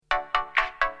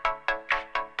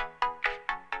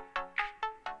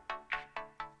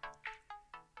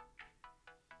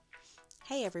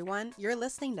Hey everyone, you're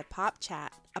listening to Pop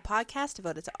Chat, a podcast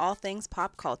devoted to all things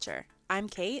pop culture. I'm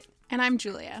Kate. And I'm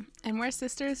Julia, and we're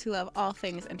sisters who love all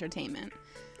things entertainment.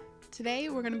 Today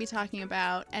we're going to be talking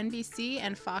about NBC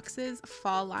and Fox's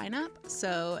fall lineup,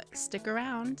 so stick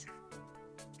around.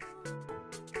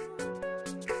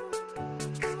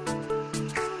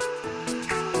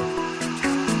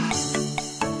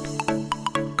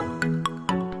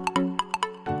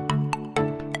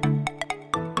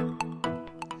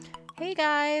 Hey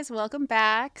guys, welcome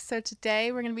back. So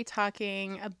today we're going to be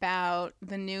talking about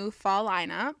the new fall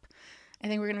lineup. I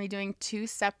think we're going to be doing two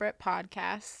separate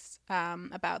podcasts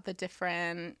about the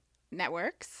different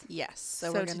networks. Yes,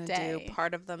 so we're going to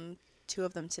do two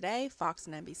of them today, Fox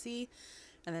and NBC,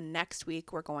 and then next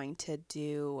week we're going to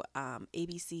do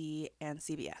ABC and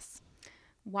CBS.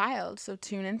 Wild, so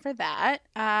tune in for that.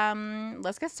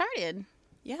 Let's get started.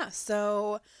 Yeah,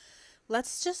 so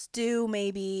let's just do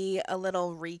maybe a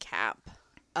little recap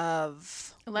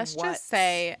of just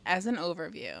say, as an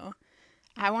overview,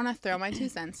 I want to throw my 2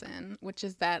 cents in, which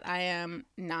is that I am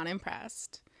not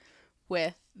impressed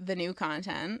with the new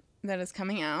content that is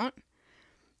coming out.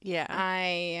 Yeah.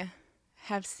 I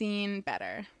have seen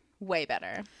better, way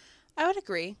better. I would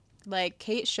agree. Like,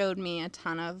 Kate showed me a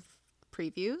ton of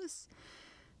previews,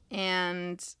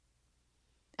 and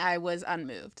I was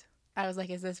unmoved. I was like,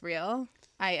 is this real?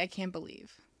 I can't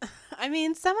believe. I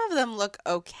mean, some of them look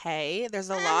okay.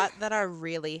 There's a lot that are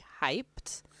really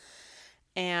hyped.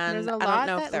 And I don't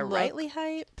know if they're rightly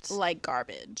hyped. Like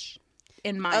garbage,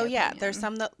 in my opinion. Oh, yeah. There's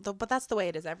some that, but that's the way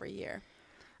it is every year.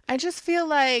 I just feel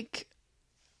like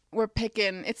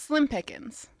it's slim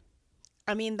pickings.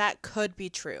 I mean, that could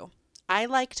be true. I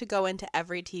like to go into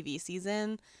every TV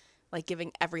season, like,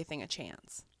 giving everything a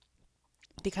chance.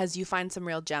 Because you find some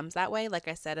real gems that way. Like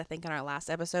I said, I think in our last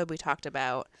episode, we talked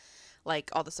about, like,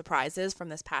 all the surprises from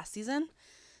this past season.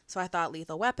 So I thought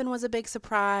Lethal Weapon was a big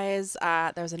surprise.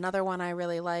 There's another one I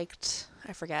really liked.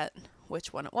 I forget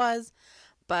which one it was.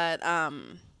 But,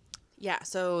 yeah,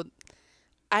 so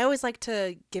I always like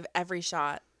to give every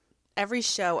show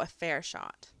a fair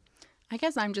shot. I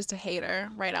guess I'm just a hater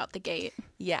right out the gate.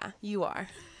 Yeah, you are.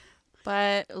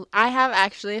 But I have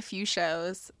actually a few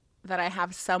shows that I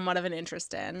have somewhat of an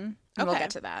interest in. And We'll get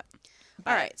to that.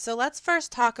 All right, so let's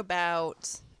first talk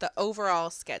about the overall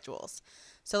schedules.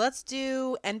 So let's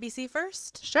do NBC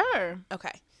first? Sure.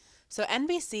 Okay. So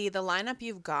NBC, the lineup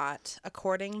you've got,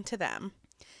 according to them,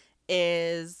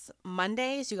 is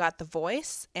Mondays, you got The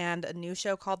Voice and a new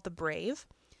show called The Brave.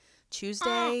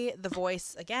 Tuesday, The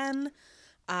Voice again,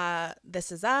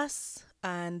 This Is Us,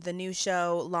 and the new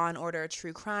show Law and Order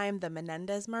True Crime, The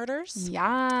Menendez Murders.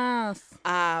 Yes.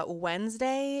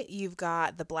 Wednesday, you've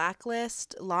got The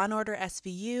Blacklist, Law and Order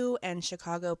SVU, and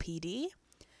Chicago PD.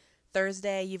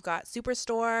 Thursday, you've got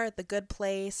Superstore, The Good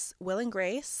Place, Will and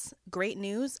Grace, Great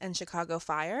News, and Chicago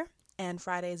Fire. And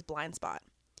Friday's Blind Spot.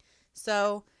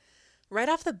 So right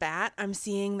off the bat, I'm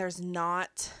seeing there's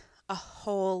not a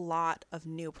whole lot of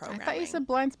new programming. I thought you said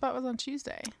Blind Spot was on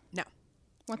Tuesday. No.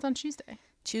 What's on Tuesday?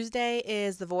 Tuesday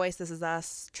is The Voice, This Is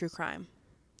Us, True Crime.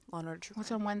 Law and Order True Crime.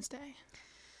 What's on Wednesday?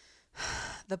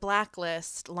 The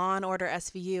Blacklist, Law and Order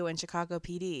SVU, and Chicago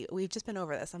PD. We've just been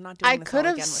over this. I'm not doing this all again with you.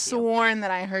 I could have sworn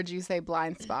that I heard you say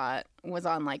Blind Spot was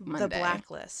on, like, Monday. The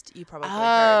Blacklist, you probably heard.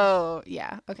 Oh,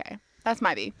 yeah. Okay. That's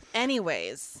my B.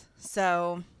 Anyways,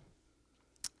 so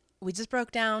we just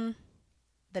broke down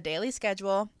the daily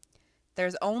schedule.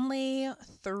 There's only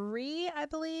 3, I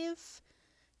believe,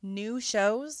 new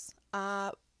shows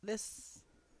this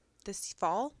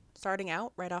fall, starting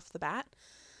out right off the bat.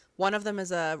 One of them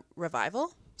is a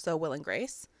revival, so Will and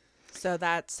Grace. So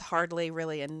that's hardly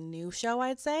really a new show,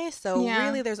 I'd say. So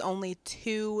really there's only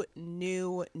 2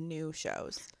 new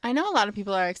shows. I know a lot of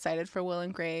people are excited for Will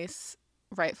and Grace,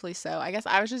 rightfully so. I guess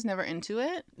I was just never into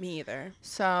it. Me either.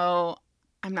 So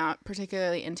I'm not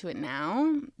particularly into it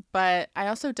now, but I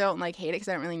also don't, like, hate it because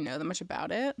I don't really know that much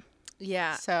about it.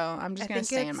 Yeah. So I'm just going to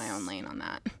stay in my own lane on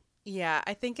that. Yeah,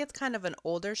 I think it's kind of an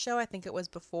older show. I think it was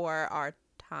before our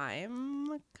time,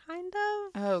 kind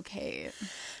of. Okay.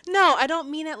 No, I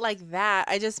don't mean it like that.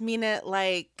 I just mean it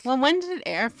like... Well, when did it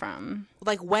air from?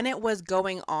 Like, when it was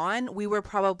going on, we were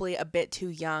probably a bit too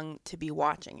young to be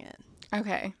watching it.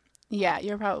 Okay. Yeah,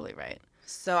 you're probably right.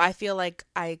 So I feel like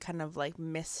I kind of, like,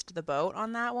 missed the boat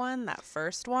on that one, that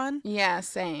first one. Yeah,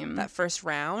 same. That first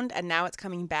round. And now it's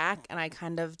coming back, and I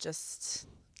kind of just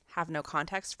have no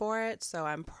context for it. So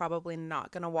I'm probably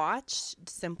not going to watch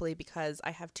simply because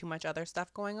I have too much other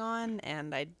stuff going on,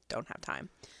 and I don't have time.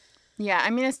 Yeah,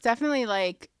 I mean, it's definitely,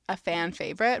 like, a fan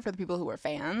favorite for the people who are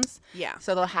fans. Yeah.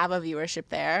 So they'll have a viewership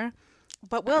there.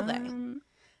 But will they?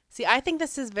 See, I think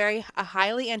this is a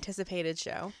highly anticipated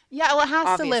show. Yeah, well, it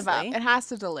has to live up. Obviously. It has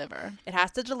to deliver. It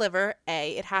has to deliver.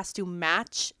 It has to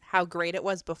match how great it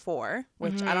was before,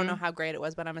 which I don't know how great it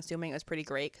was, but I'm assuming it was pretty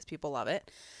great because people love it.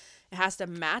 It has to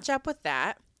match up with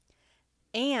that.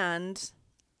 And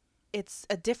it's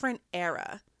a different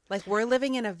era. Like, we're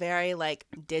living in a very, like,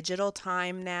 digital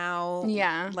time now.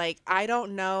 Yeah. Like, I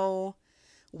don't know.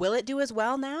 Will it do as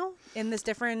well now in this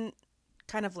different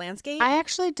kind of landscape? I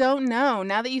actually don't know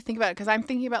now that you think about it, because I'm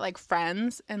thinking about, like,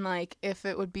 Friends and, like, if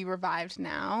it would be revived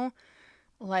now,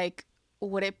 like,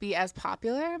 would it be as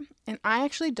popular? And I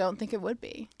actually don't think it would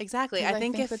be. Exactly. I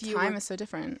think if the you time is so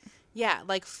different. Yeah,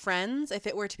 like Friends, if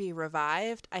it were to be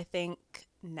revived, I think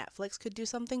Netflix could do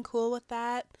something cool with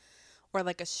that. Or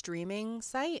like a streaming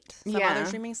site. Some other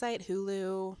streaming site.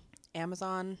 Hulu,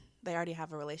 Amazon. They already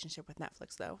have a relationship with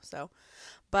Netflix though.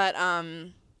 But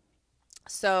I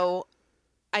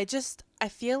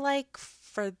feel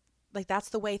like that's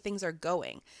the way things are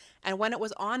going. And when it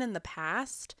was on in the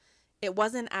past, it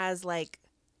wasn't as like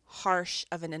harsh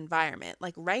of an environment.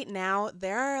 Like right now,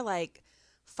 there are like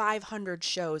 500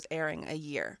 shows airing a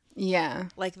year. Yeah.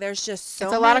 Like there's just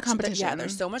it's a lot of competition. Yeah,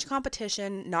 there's so much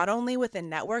competition, not only within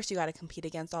networks, you got to compete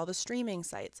against all the streaming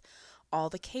sites, all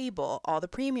the cable, all the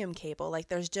premium cable. Like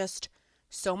there's just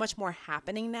so much more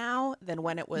happening now than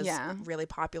when it was really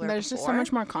popular There's before. just so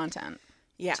much more content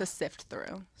to sift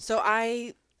through. So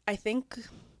I think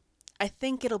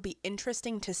it'll be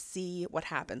interesting to see what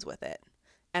happens with it.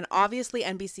 And obviously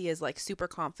NBC is like super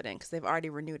confident because they've already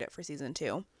renewed it for season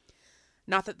 2.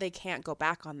 Not that they can't go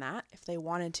back on that if they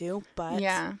wanted to, but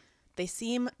they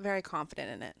seem very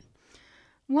confident in it.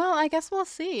 Well, I guess we'll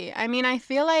see. I mean, I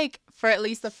feel like for at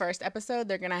least the first episode,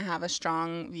 they're going to have a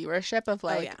strong viewership of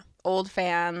like old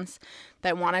fans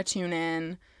that want to tune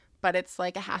in, but it's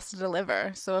like it has to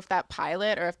deliver. So if that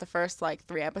pilot or if the first like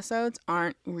 3 episodes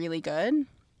aren't really good,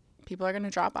 people are going to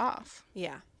drop off.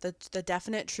 Yeah. The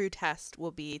definite true test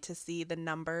will be to see the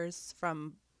numbers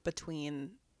from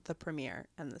between the premiere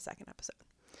and the second episode.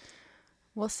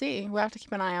 We'll see. We'll have to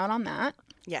keep an eye out on that.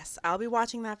 Yes, I'll be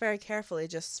watching that very carefully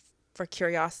just for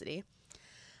curiosity.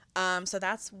 So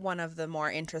that's one of the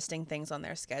more interesting things on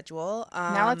their schedule.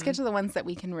 Now let's get to the ones that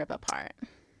we can rip apart.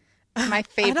 My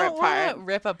favorite I don't part. want to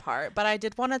rip apart, but I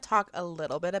did want to talk a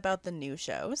little bit about the new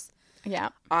shows. Yeah.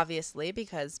 Obviously,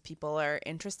 because people are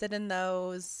interested in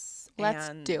those.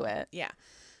 Let's do it. Yeah.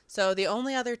 So the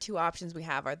only other 2 options we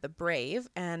have are The Brave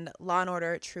and Law &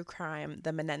 Order True Crime,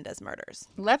 The Menendez Murders.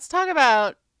 Let's talk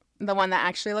about the one that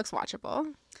actually looks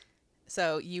watchable.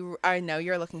 So I know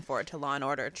you're looking forward to Law &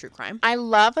 Order True Crime. I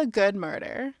love a good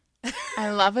murder.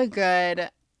 I love a good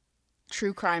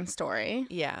true crime story.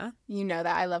 Yeah. You know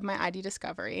that. I love my ID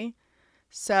Discovery.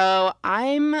 So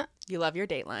You love your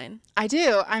Dateline. I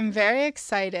do. I'm very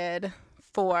excited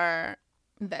for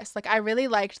this. Like, I really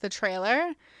liked the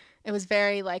trailer. It was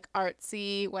very, like,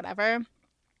 artsy, whatever.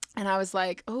 And I was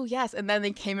like, oh, yes. And then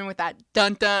they came in with that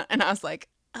dun-dun. And I was like,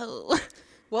 oh.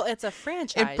 Well, it's a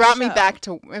franchise It brought show. me back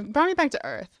to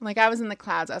earth. Like, I was in the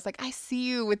clouds. I was like, I see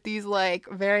you with these, like,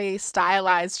 very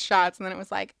stylized shots. And then it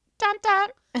was like, dun-dun.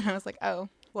 And I was like, oh.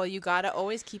 Well, you got to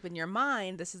always keep in your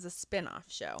mind this is a spin-off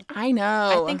show. I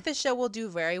know. I think the show will do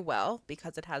very well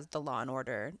because it has the Law &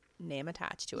 Order name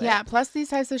attached to it. Yeah, plus these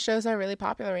types of shows are really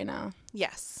popular right now.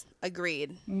 Yes,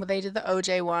 agreed. They did the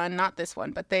OJ one, not this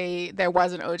one, but there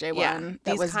was an OJ one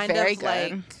that was very good.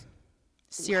 Like,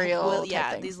 serial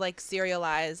yeah, thing. These like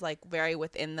serialized, like very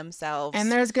within themselves. And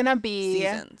there's gonna be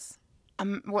seasons.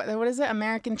 What is it?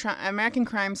 American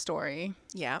Crime Story.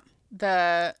 Yeah.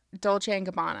 The Dolce and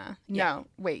Gabbana. Yeah. No,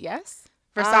 wait, yes.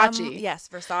 Versace. Yes,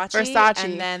 Versace.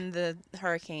 And then the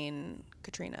Hurricane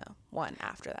Katrina one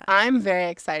after that. I'm very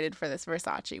excited for this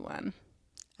Versace one.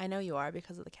 I know you are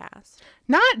because of the cast.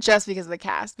 Not just because of the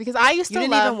cast, because I used to You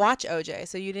didn't even watch OJ,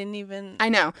 so you didn't even. I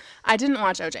know. I didn't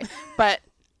watch OJ, but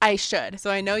I should.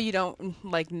 So I know you don't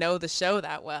like know the show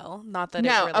that well. Not that it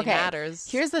really matters.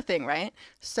 Here's the thing, right?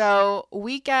 So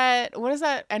we get, what is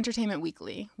that? Entertainment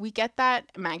Weekly. We get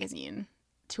that magazine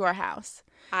to our house.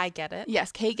 I get it.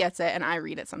 Yes, Kate gets it, and I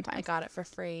read it sometimes. I got it for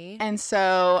free. And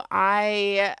so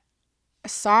I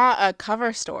saw a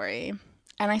cover story,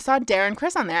 and I saw Darren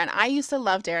Criss on there, and I used to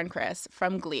love Darren Criss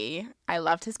from Glee. I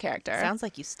loved his character. Sounds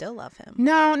like you still love him.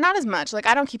 No, not as much. Like,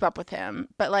 I don't keep up with him,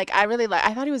 but like I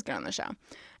thought he was good on the show.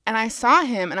 And I saw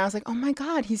him, and I was like, oh my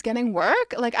God, he's getting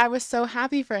work? Like, I was so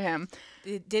happy for him.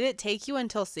 Did it take you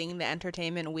until seeing the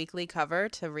Entertainment Weekly cover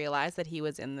to realize that he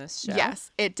was in this show? Yes,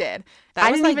 it did.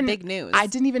 That was like big news. I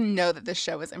didn't even know that this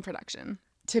show was in production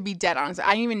to be dead honest.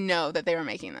 I didn't even know that they were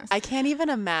making this. I can't even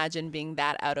imagine being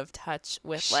that out of touch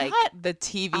with Shut the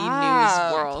TV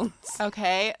up. news world.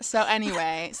 Okay. So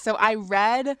anyway, so I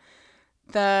read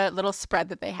the little spread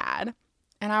that they had,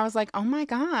 and I was like, oh my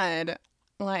God,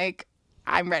 like,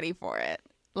 I'm ready for it.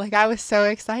 Like, I was so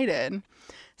excited.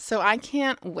 So I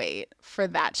can't wait for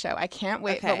that show. I can't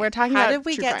wait. Okay. But we're talking How about did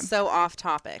we true get crime. so off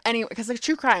topic? Anyway, because it's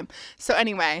true crime. So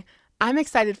anyway, I'm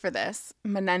excited for this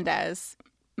Menendez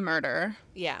murder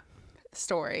Yeah.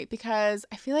 story because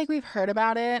I feel like we've heard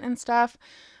about it and stuff,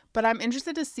 but I'm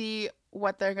interested to see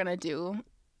what they're gonna do,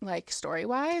 like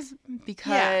story-wise,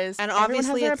 because and everyone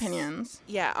obviously has their it's- opinions.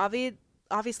 Yeah,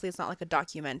 obviously it's not like a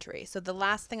documentary. So the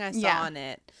last thing I saw Yeah. on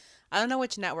it, I don't know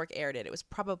which network aired it. It was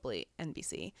probably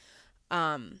NBC.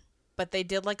 But they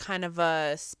did like kind of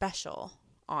a special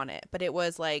on it, but it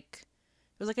was like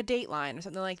a Dateline or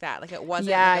something like that. Like it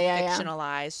wasn't like a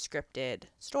fictionalized scripted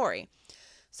story.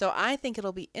 So I think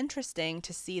it'll be interesting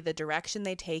to see the direction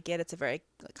they take it. It's a very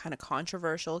kind of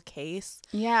controversial case.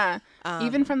 Yeah.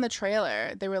 Even from the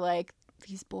trailer, they were like,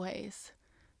 these boys,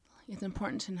 it's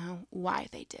important to know why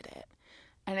they did it.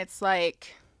 And it's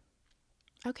like,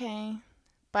 okay.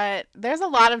 But there's a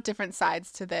lot of different sides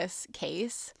to this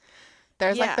case.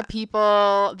 There's like the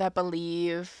people that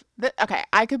believe that, okay,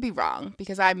 I could be wrong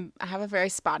because I have a very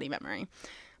spotty memory.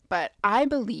 But I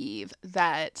believe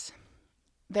that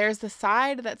there's the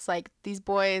side that's like these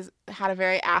boys had a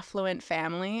very affluent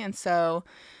family, and so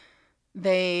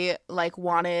they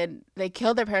they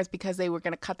killed their parents because they were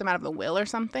going to cut them out of the will or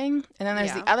something. And then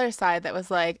there's the other side that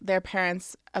was like their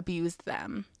parents abused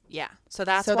them. Yeah. So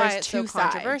that's So why there's it's so two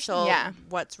sides. controversial. Yeah.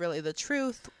 What's really the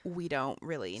truth, we don't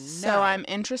really know. So I'm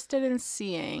interested in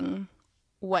seeing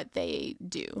what they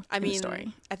do in the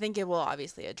story. I think it will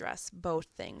obviously address both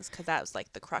things because that was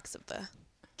like the crux of the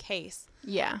case.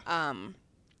 Yeah.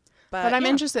 But I'm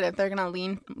interested if they're going to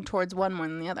lean towards one more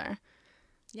than the other.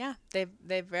 Yeah, they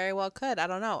very well could. I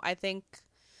don't know. I think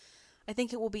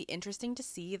it will be interesting to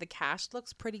see. The cast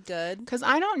looks pretty good. Because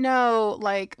I don't know,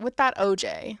 like, with that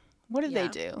OJ, what did they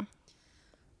do?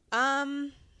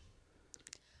 I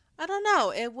don't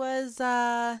know. It was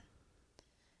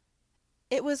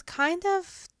kind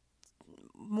of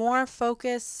more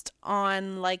focused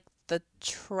on like the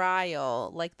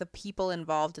trial, like the people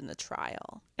involved in the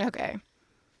trial. Okay.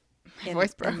 In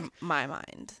my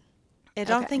mind. I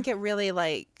don't think it really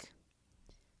like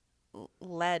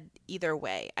led either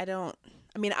way. I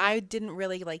didn't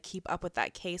really like keep up with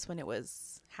that case when it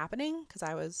was happening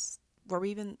because were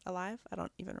we even alive? I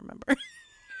don't even remember.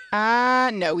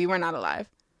 No, we were not alive.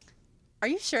 Are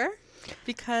you sure?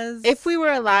 Because if we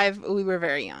were alive, we were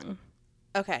very young.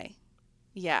 Okay.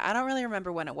 Yeah, I don't really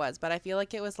remember when it was, but I feel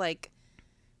like it was like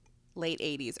late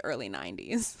 80s, early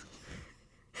 90s.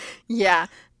 Yeah.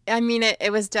 I mean,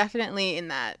 it was definitely in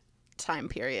that time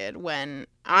period when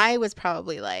I was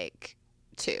probably like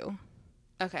 2.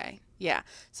 Okay. Yeah.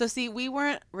 So see, we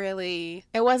weren't really...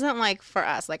 It wasn't like for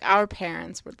us. Like our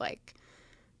parents would like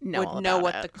know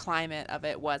what the climate of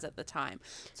it was at the time.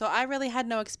 So I really had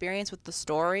no experience with the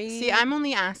story. See, I'm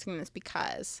only asking this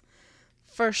because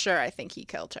for sure I think he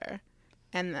killed her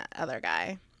and the other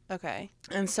guy. Okay.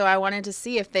 And so I wanted to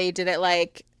see if they did it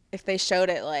like, if they showed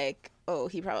it like, oh,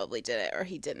 he probably did it or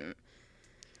he didn't.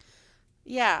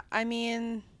 Yeah, I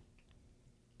mean,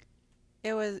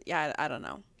 it was, I don't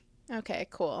know. Okay,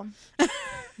 cool.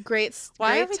 Great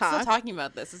Why great are we talk. still talking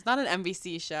about this? It's not an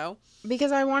NBC show.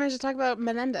 Because I wanted to talk about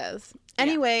Menendez.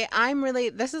 Anyway,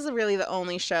 this is really the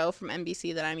only show from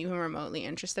NBC that I'm even remotely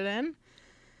interested in.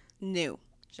 New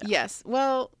show. Yes.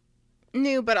 Well,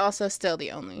 new, but also still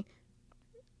the only.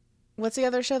 What's the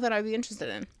other show that I'd be interested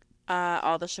in?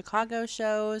 All the Chicago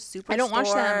shows, Superstore. I don't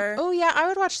watch them. Oh, yeah, I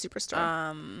would watch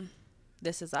Superstore.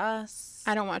 This Is Us.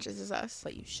 I don't watch This Is Us.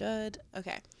 But you should.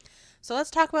 Okay. So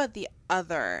let's talk about the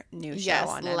other new show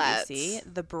on NBC,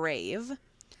 The Brave.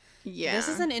 Yeah. This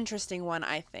is an interesting one,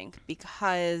 I think,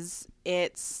 because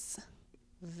it's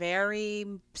very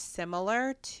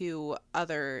similar to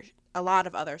a lot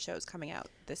of other shows coming out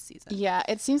this season. Yeah,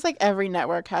 it seems like every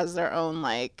network has their own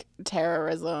like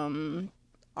terrorism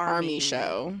army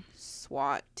show.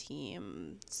 SWAT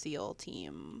team, SEAL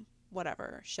team,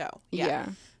 whatever show. Yeah.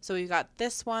 So we've got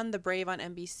this one, The Brave on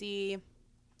NBC.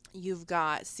 You've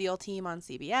got SEAL Team on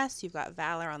CBS. You've got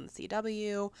Valor on the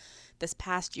CW. This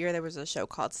past year, there was a show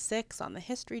called 6 on the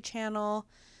History Channel,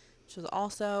 which was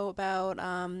also about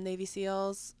Navy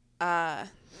SEALs.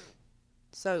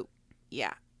 So,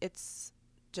 yeah, it's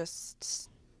just,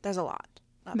 there's a lot.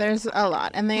 There's a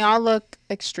lot, and they all look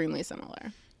extremely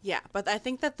similar. Yeah, but I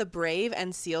think that The Brave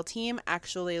and SEAL Team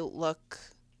actually look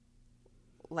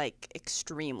like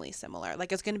extremely similar.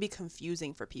 Like it's going to be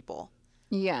confusing for people,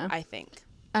 Yeah. I think.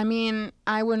 I mean,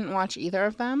 I wouldn't watch either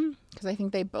of them because I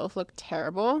think they both look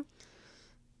terrible.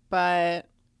 But,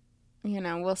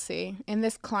 we'll see. In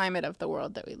this climate of the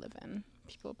world that we live in,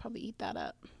 people will probably eat that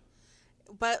up.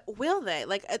 But will they?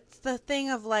 Like, it's the thing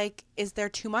of, like, is there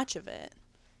too much of it?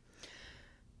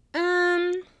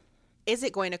 Is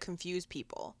it going to confuse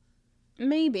people?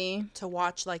 Maybe. To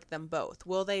watch, like, them both?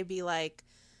 Will they be like,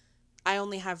 I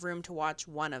only have room to watch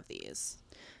one of these?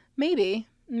 Maybe.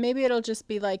 Maybe it'll just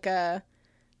be like a,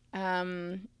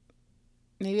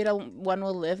 maybe one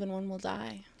will live and one will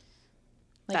die.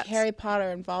 Like Harry Potter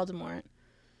and Voldemort.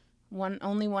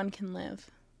 Only one can live.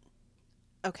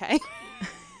 Okay.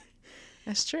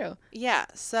 That's true. Yeah.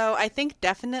 So I think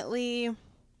definitely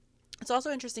it's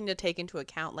also interesting to take into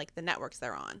account like the networks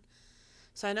they're on.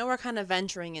 So I know we're kind of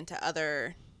venturing into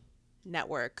other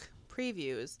network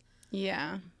previews.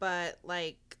 Yeah. But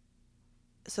like,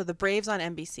 so the Braves on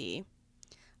NBC,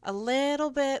 a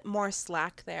little bit more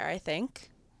slack there, I think,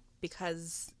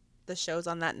 because the shows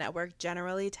on that network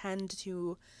generally tend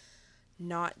to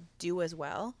not do as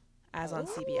well as on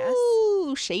CBS.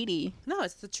 Ooh, shady. No,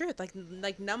 it's the truth.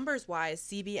 Like numbers wise,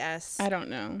 CBS I don't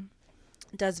know.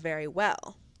 does very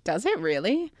well. Does it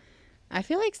really? I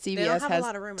feel like CBS have has a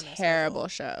lot of room in terrible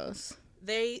shows.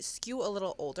 They skew a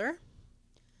little older.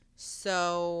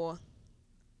 So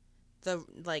the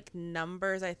like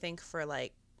numbers I think for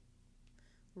like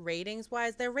ratings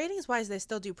wise, they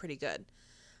still do pretty good.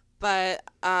 But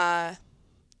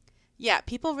yeah,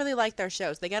 people really like their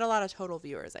shows. They get a lot of total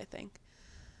viewers, I think.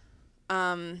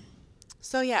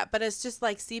 So yeah, but it's just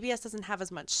like CBS doesn't have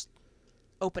as much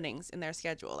openings in their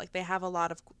schedule. Like they have a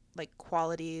lot of like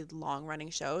quality long running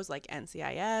shows like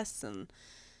NCIS and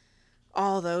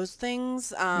all those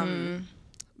things.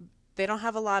 They don't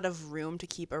have a lot of room to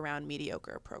keep around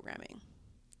mediocre programming.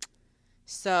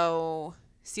 So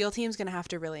SEAL Team's going to have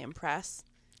to really impress.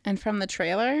 And from the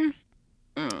trailer,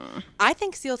 I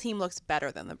think SEAL Team looks better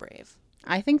than the Brave.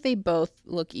 I think they both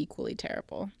look equally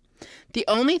terrible. The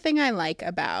only thing I like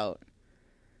about...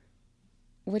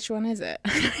 Which one is it?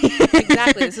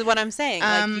 Exactly. This is what I'm saying.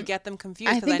 Like, you get them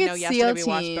confused because I know yesterday we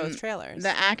watched both trailers.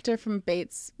 The actor from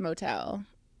Bates Motel.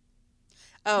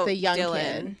 Oh, the young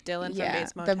Dylan. kid. Dylan from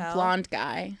Bates Motel. The blonde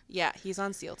guy. Yeah, he's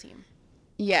on SEAL Team.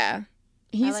 Yeah.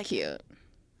 He's cute.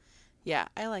 Yeah,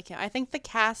 I like him. I think the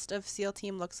cast of SEAL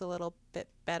Team looks a little bit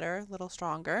better, a little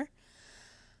stronger.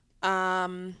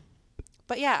 But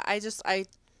yeah, I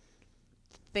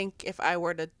think if I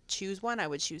were to choose one, I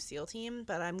would choose SEAL Team,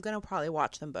 but I'm going to probably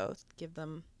watch them both, give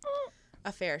them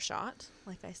a fair shot,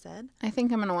 like I said. I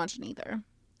think I'm going to watch neither.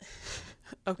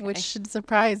 Okay. Which should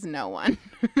surprise no one.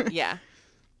 Yeah.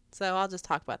 So I'll just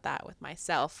talk about that with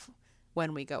myself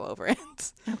when we go over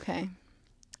it. Okay.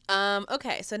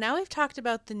 Okay, so now we've talked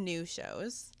about the new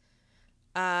shows.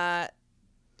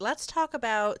 Let's talk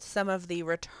about some of the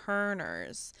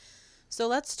returners. So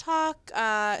let's talk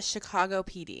Chicago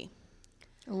PD.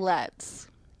 Let's.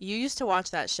 You used to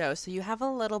watch that show, so you have a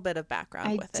little bit of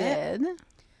background with it. I did.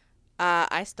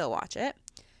 I still watch it.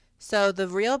 So the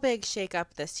real big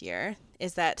shakeup this year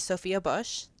is that Sophia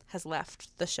Bush has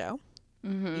left the show.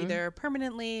 Mm-hmm. Either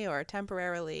permanently or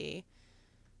temporarily.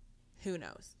 Who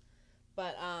knows?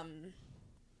 But,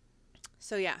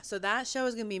 so yeah. So that show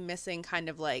is going to be missing kind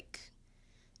of like...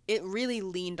 It really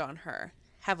leaned on her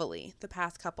heavily the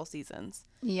past couple seasons.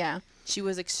 Yeah. She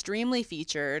was extremely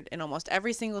featured in almost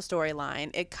every single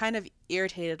storyline. It kind of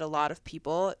irritated a lot of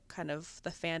people. Kind of the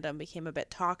fandom became a bit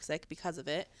toxic because of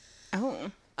it.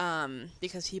 Oh.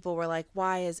 Because people were like,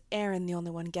 why is Erin the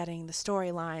only one getting the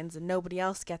storylines and nobody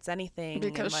else gets anything?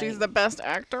 Because and, she's the best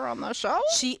actor on the show?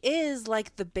 She is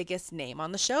like the biggest name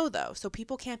on the show though. So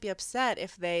people can't be upset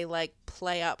if they like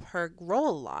play up her role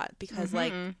a lot because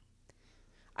like,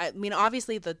 I mean,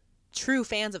 obviously the true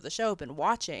fans of the show have been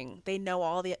watching. They know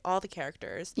all the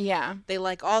characters. Yeah. They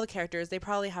like all the characters. They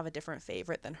probably have a different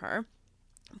favorite than her.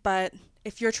 But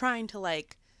if you're trying to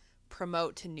like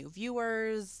promote to new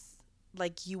viewers,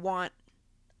 like you want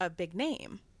a big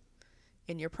name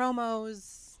in your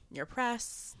promos, your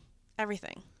press,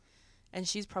 everything. And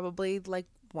she's probably like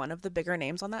one of the bigger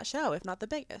names on that show, if not the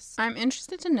biggest. I'm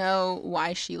interested to know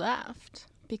why she left.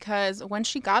 Because when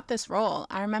she got this role,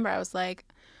 I remember I was like,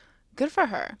 good for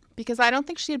her. Because I don't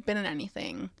think she had been in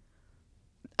anything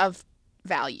of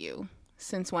value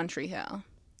since One Tree Hill.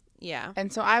 Yeah.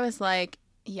 And so I was like,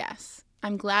 yes,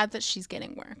 I'm glad that she's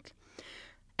getting work.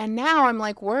 And now I'm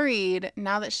like worried,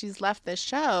 now that she's left this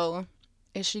show,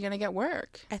 is she going to get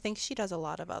work? I think she does a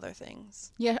lot of other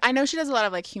things. Yeah, I know she does a lot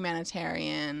of like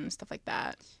humanitarian stuff like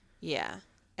that. Yeah.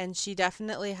 And she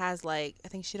definitely has like, I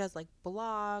think she does like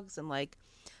blogs and like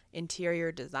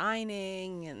interior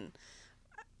designing and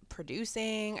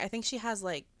producing. I think she has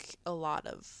like a lot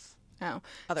of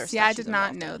other See, stuff I she's did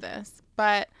not involved know in. this.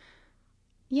 But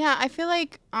yeah, I feel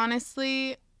like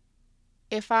honestly,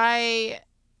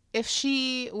 if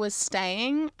she was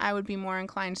staying, I would be more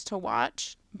inclined to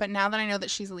watch. But now that I know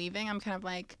that she's leaving, I'm kind of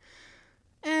like,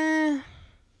 I'll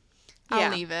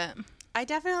Yeah. leave it. I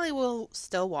definitely will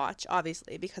still watch,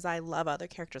 obviously, because I love other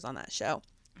characters on that show.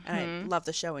 And I love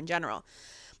the show in general.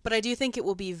 But I do think it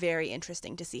will be very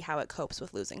interesting to see how it copes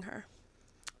with losing her.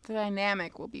 The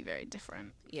dynamic will be very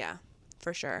different. Yeah,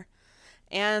 for sure.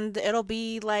 And it'll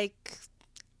be like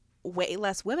way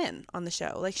less women on the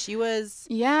show. Like she was,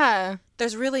 Yeah.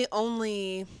 there's really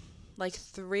only like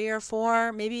 3 or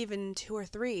 4, maybe even 2 or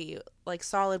 3 like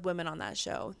solid women on that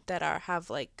show that have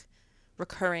like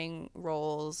recurring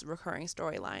roles, recurring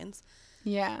storylines.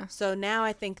 Yeah. So now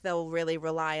I think they'll really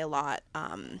rely a lot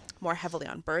more heavily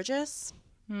on Burgess,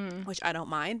 which I don't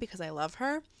mind because I love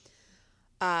her.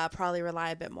 Probably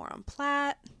rely a bit more on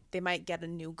Platt. They might get a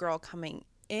new girl coming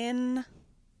in.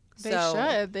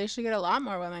 They should get a lot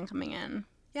more women coming in.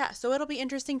 Yeah, so it'll be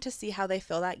interesting to see how they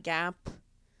fill that gap,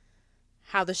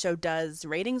 how the show does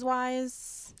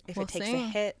ratings-wise, if We'll it takes see. a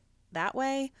hit that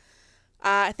way.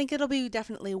 I think it'll be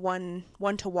definitely one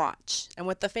to watch. And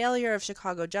with the failure of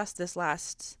Chicago Justice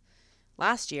last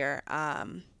year,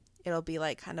 it'll be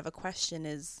like kind of a question: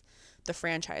 is the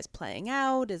franchise playing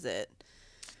out? Is it,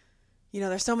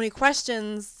 there's so many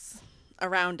questions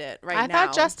around it now. I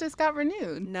thought Justice got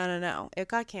renewed. No. It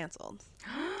got canceled.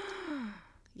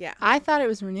 Yeah. I thought it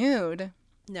was renewed.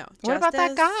 No. What about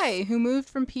that guy who moved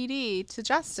from PD to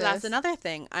Justice? So that's another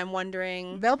thing. I'm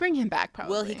wondering. They'll bring him back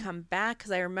probably. Will he come back?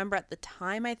 Because I remember at the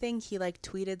time, I think he like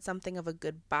tweeted something of a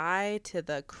goodbye to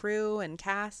the crew and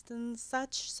cast and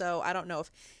such. So I don't know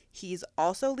if he's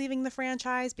also leaving the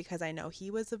franchise because I know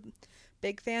he was a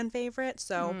big fan favorite.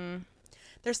 So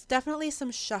there's definitely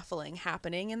some shuffling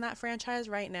happening in that franchise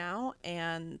right now.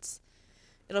 And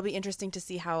it'll be interesting to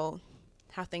see how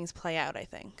things play out, I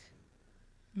think.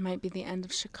 Might be the end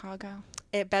of Chicago.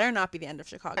 It better not be the end of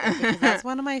Chicago because that's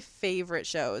one of my favorite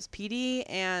shows. PD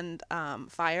and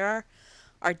Fire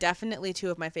are definitely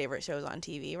 2 of my favorite shows on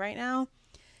TV right now.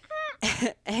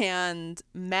 And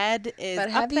Med is But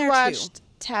up have there you watched too.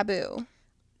 Taboo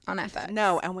on FX?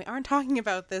 No, and we aren't talking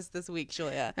about this week,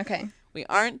 Julia. Okay. We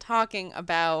aren't talking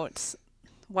about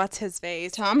what's his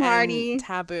face, Tom Hardy.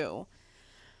 Taboo.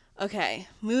 Okay,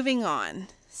 moving on.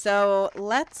 So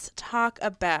let's talk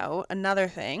about another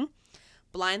thing,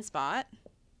 Blind Spot,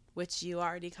 which you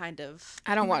already kind of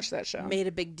I don't watch that show. made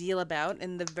a big deal about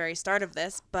in the very start of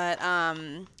this, but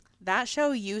that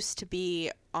show used to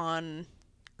be on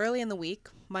early in the week,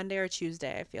 Monday or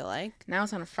Tuesday, I feel like. Now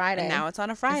it's on a Friday. And now it's on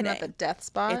a Friday. Isn't that the death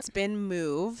spot? It's been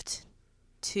moved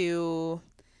to,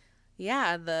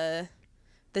 the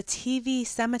TV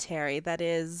cemetery that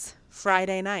is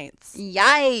Friday nights.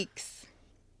 Yikes.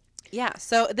 Yeah,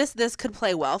 so this could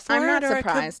play well for I'm it, not or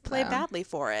surprised, it could play though. badly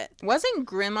for it. Wasn't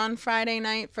Grimm on Friday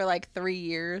night for like 3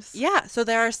 years? Yeah, so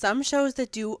there are some shows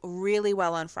that do really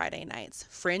well on Friday nights.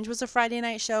 Fringe was a Friday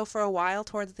night show for a while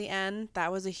towards the end.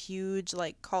 That was a huge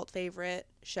like cult favorite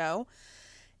show.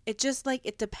 It just like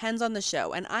it depends on the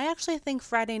show, and I actually think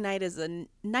Friday night is a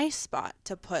nice spot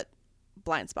to put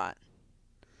Blind Spot.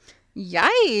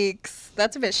 Yikes.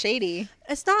 That's a bit shady.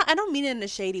 It's not, I don't mean it in a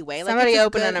shady way. Somebody it's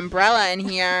open an umbrella in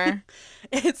here.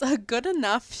 It's a good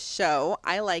enough show.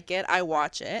 I like it. I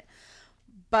watch it.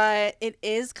 But it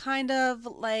is kind of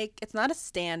like, it's not a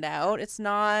standout. It's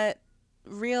not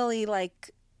really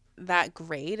like that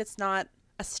great. It's not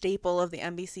a staple of the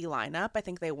NBC lineup. I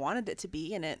think they wanted it to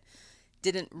be, and it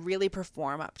didn't really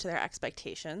perform up to their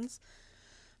expectations.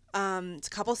 It's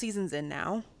a couple seasons in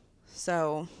now.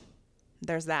 So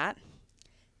there's that.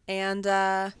 And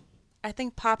I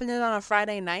think popping it on a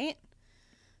Friday night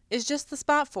is just the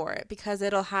spot for it because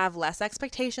it'll have less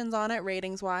expectations on it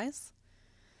ratings wise.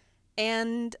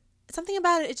 And something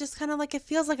about it just kind of like, it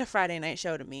feels like a Friday night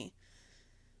show to me.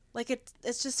 Like it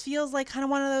just feels like kind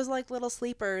of one of those like little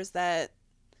sleepers that,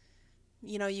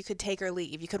 you could take or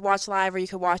leave. You could watch live or you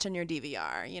could watch on your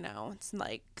DVR, It's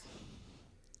like,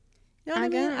 you know what I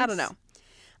mean? I don't know.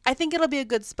 I think it'll be a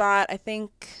good spot. I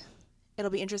think it'll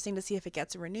be interesting to see if it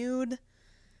gets renewed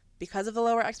because of the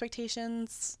lower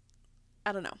expectations.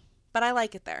 I don't know. But I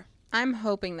like it there. I'm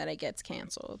hoping that it gets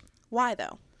canceled. Why,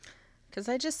 though? Because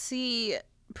I just see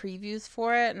previews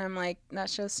for it, and I'm like, that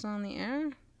show's still on the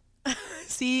air?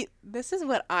 See, this is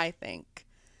what I think.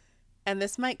 And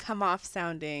this might come off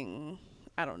sounding,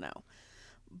 I don't know.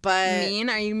 But Mean?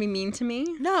 Are you mean to me?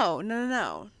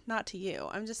 no, not to you.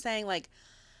 I'm just saying, like,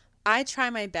 I try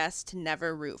my best to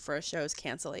never root for a show's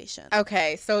cancellation.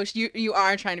 Okay, so you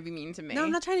are trying to be mean to me. No,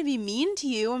 I'm not trying to be mean to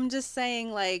you. I'm just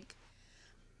saying, like,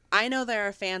 I know there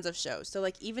are fans of shows. So,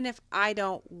 like, even if I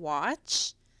don't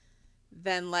watch,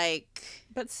 then, like...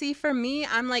 But see, for me,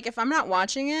 I'm like, if I'm not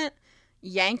watching it,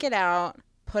 yank it out,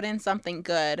 put in something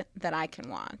good that I can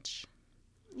watch.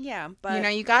 Yeah, but... You know,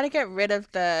 you got to get rid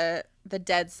of the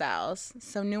dead cells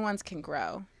so new ones can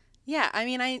grow. Yeah, I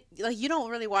mean, you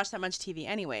don't really watch that much TV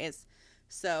anyways,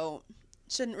 so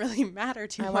it shouldn't really matter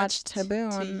too much watch Taboo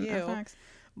to on you. FX.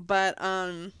 But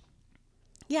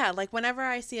yeah, like whenever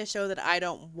I see a show that I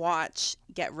don't watch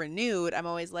get renewed, I'm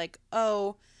always like,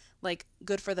 oh, like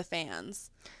good for the fans.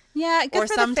 Yeah, good or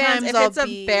for the fans if it's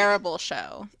a bearable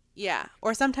show. Yeah,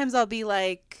 or sometimes I'll be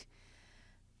like,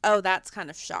 oh, that's kind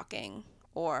of shocking,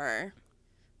 or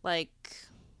like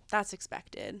that's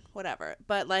expected, whatever.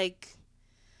 But like,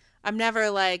 I'm never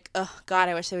like, oh God,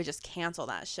 I wish they would just cancel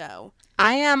that show.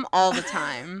 I am all the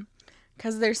time.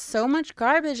 Because there's so much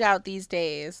garbage out these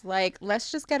days. Like,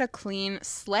 let's just get a clean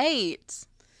slate.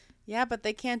 Yeah, but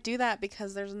they can't do that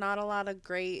because there's not a lot of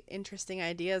great, interesting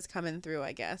ideas coming through,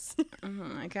 I guess.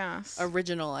 I guess.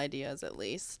 Original ideas, at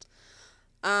least.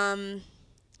 Let's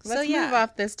move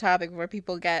off this topic where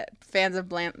people fans of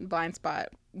Blind Spot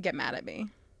get mad at me.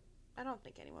 I don't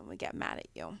think anyone would get mad at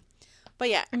you. But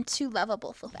yeah. I'm too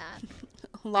lovable for that.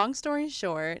 Long story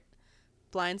short,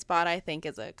 Blind Spot, I think,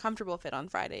 is a comfortable fit on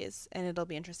Fridays, and it'll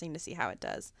be interesting to see how it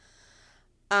does.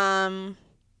 Now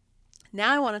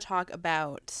I want to talk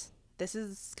about, this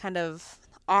is kind of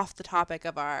off the topic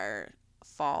of our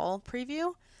fall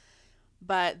preview,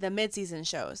 but the mid-season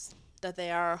shows that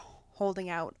they are holding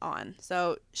out on.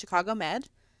 So Chicago Med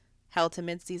held to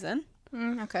mid-season.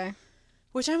 Okay.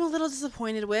 Which I'm a little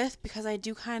disappointed with because I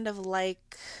do kind of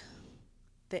like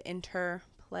the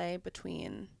interplay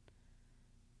between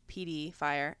PD,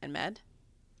 Fire, and Med.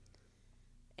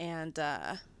 And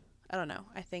I don't know.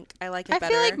 I think I like it better. I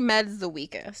feel like Med's the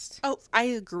weakest. Oh, I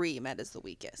agree. Med is the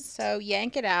weakest. So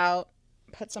yank it out.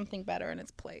 Put something better in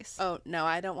its place. Oh, no,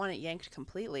 I don't want it yanked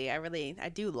completely. I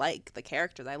do like the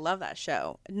characters. I love that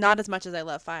show. Not as much as I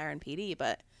love Fire and PD,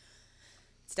 but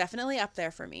it's definitely up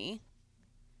there for me.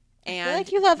 And I feel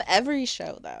like you love every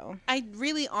show, though. I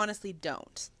really honestly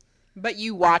don't. But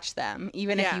you watch them,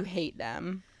 even if you hate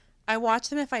them. I watch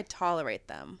them if I tolerate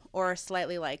them, or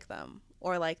slightly like them,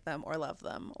 or love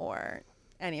them, or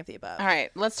any of the above. All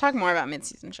right, let's talk more about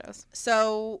mid-season shows.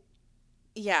 So,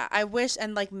 yeah, I wish,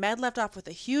 and like Med left off with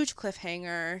a huge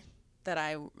cliffhanger that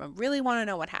I really want to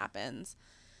know what happens.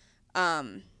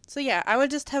 So yeah, I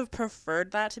would just have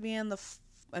preferred that to be in the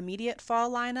immediate fall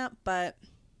lineup, but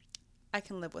I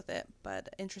can live with it.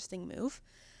 But interesting move.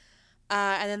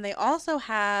 And then they also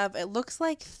have, it looks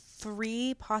like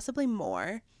 3, possibly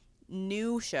more,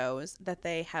 new shows that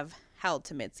they have held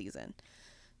to mid-season.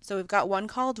 So we've got one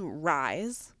called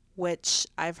Rise, which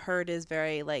I've heard is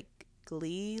very, like,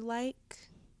 Glee-like.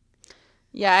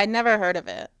 Yeah, I'd never heard of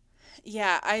it.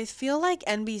 Yeah, I feel like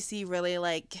NBC really,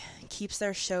 like, keeps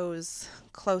their shows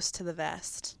close to the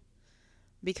vest.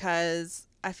 Because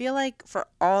I feel like for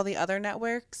all the other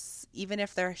networks, even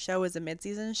if their show is a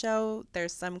mid-season show,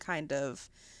 there's some kind of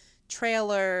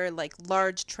trailer, like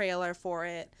large trailer for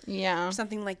it. Yeah. Or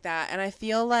something like that. And I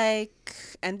feel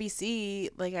like NBC,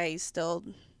 like I still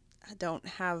don't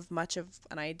have much of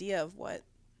an idea of what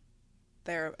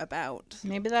they're about.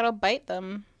 Maybe that'll bite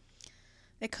them.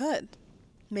 It could.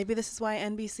 Maybe this is why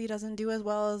NBC doesn't do as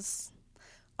well as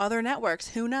other networks.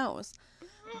 Who knows?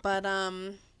 But,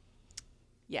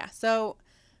 yeah. So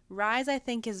Rise, I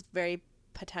think, is very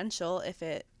potential if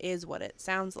it is what it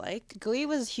sounds like. Glee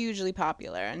was hugely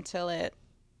popular until it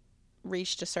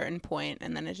reached a certain point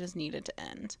and then it just needed to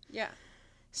end. Yeah.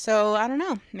 So I don't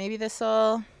know. Maybe this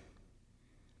will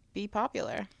be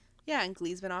popular. Yeah, and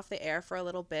Glee's been off the air for a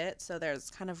little bit, so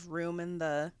there's kind of room in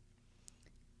the...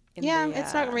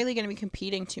 it's not really going to be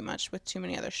competing too much with too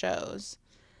many other shows.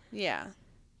 Yeah.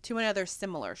 Too many other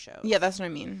similar shows. Yeah, that's what I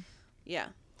mean. Yeah.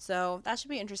 So that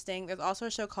should be interesting. There's also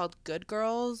a show called Good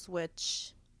Girls,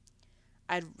 which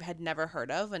I had never heard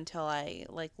of until I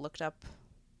looked up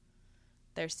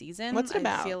their season. What's it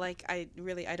about? I feel like I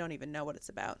don't even know what it's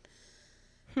about.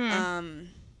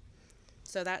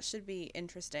 So that should be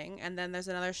interesting. And then there's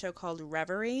another show called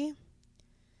Reverie,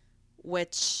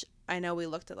 which I know we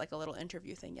looked at like a little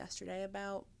interview thing yesterday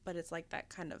about, but it's like that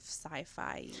kind of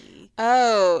sci-fi.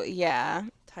 Oh, yeah.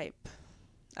 Type.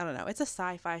 I don't know. It's a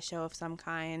sci-fi show of some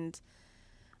kind.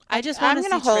 I just want to see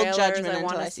trailers. I'm going to hold judgment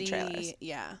until I see trailers.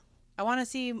 Yeah. I want to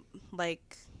see,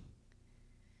 like,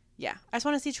 Yeah, I just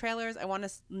want to see trailers. I want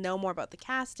to know more about the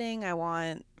casting. I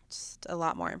want just a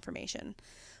lot more information.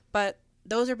 But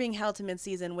those are being held to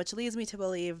mid-season, which leads me to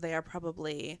believe they are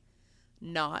probably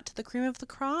not the cream of the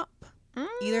crop.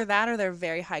 Either that or they're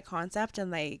very high concept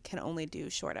and they can only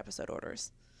do short episode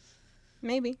orders.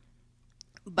 Maybe.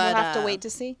 But we'll have to wait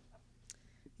to see.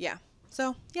 Yeah.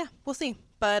 So, yeah, we'll see.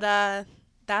 But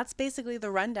that's basically the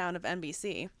rundown of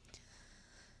NBC.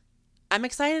 I'm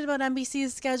excited about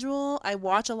NBC's schedule. I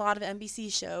watch a lot of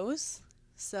NBC shows.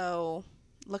 So,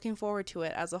 looking forward to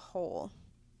it as a whole.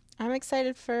 I'm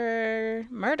excited for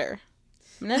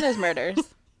Menendez Murders.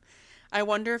 I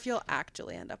wonder if you'll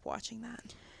actually end up watching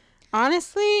that.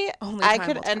 Honestly, Only I time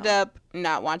could will end tell. up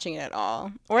not watching it at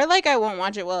all. Or, like, I won't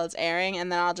watch it while it's airing, and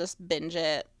then I'll just binge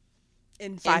it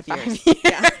In 5 years. years.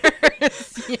 Yeah.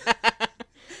 Yeah.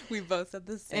 We both said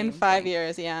the same In 5 thing.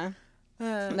 years, yeah.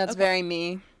 That's Okay. very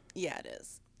me. Yeah, it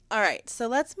is. All right, so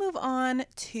let's move on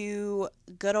to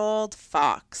good old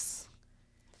Fox.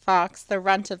 Fox, the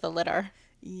runt of the litter.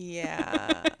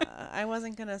 Yeah, I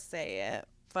wasn't going to say it,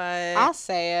 but I'll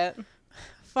say it.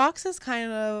 Fox is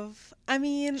kind of, I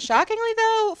mean, Shockingly,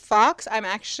 though, Fox, I'm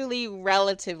actually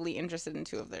relatively interested in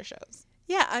 2 of their shows.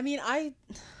 yeah, I mean, I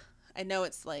know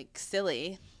it's like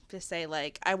silly to say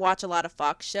like I watch a lot of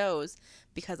Fox shows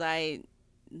because I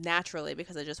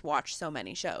just watch so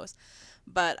many shows.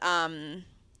 But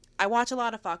I watch a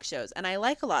lot of Fox shows and I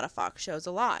like a lot of Fox shows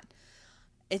a lot.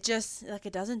 It just like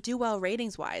it doesn't do well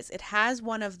ratings wise. It has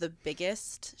one of the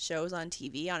biggest shows on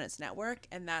TV on its network,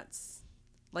 and that's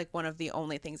like one of the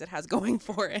only things it has going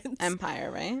for it. Empire,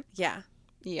 right? Yeah.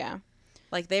 Yeah.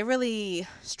 Like they really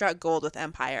struck gold with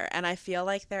Empire, and I feel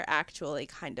like they're actually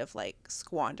kind of like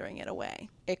squandering it away.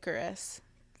 Icarus.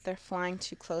 They're flying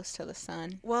too close to the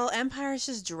sun. Well, Empire's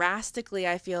just drastically,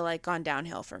 I feel like, gone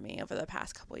downhill for me over the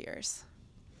past couple years.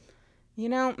 You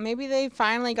know, maybe they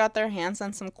finally got their hands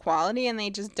on some quality and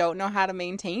they just don't know how to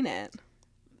maintain it.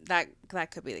 That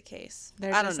could be the case.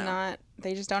 They're I just don't know.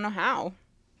 they just don't know how.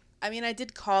 I mean, I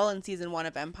did call in season 1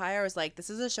 of Empire. I was like, this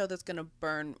is a show that's going to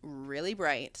burn really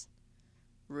bright,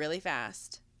 really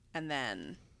fast, and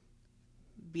then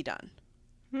be done.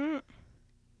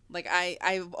 Like,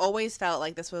 I've always felt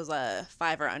like this was a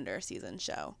 5 or under season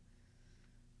show.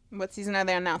 What season are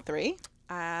they on now? 3?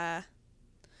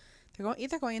 They're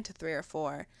either going into 3 or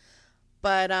 4.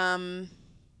 But,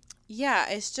 yeah,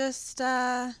 it's just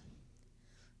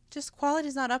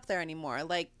quality's not up there anymore.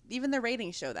 Like, even the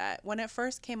ratings show that. When it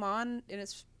first came on in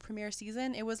its premiere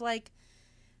season, it was, like,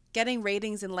 getting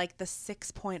ratings in, like, the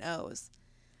 6.0s.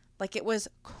 Like, it was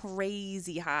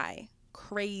crazy high.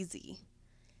 Crazy.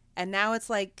 And now it's,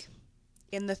 like,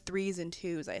 in the 3s and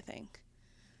 2s, I think.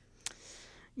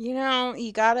 You know,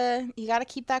 you gotta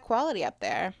keep that quality up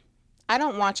there. I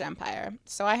don't watch Empire,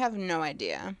 so I have no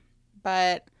idea.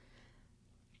 But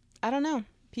I don't know.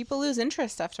 People lose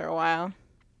interest after a while.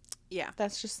 Yeah.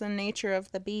 That's just the nature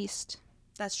of the beast.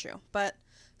 That's true. But,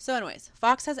 so anyways,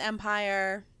 Fox has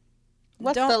Empire.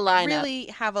 What's Don't the lineup? really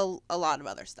have a lot of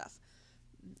other stuff.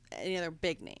 Any other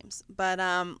big names. But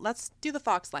let's do the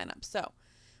Fox lineup. So,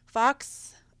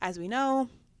 Fox, as we know,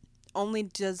 only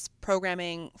does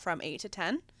programming from 8 to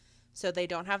 10. So they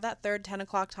don't have that third 10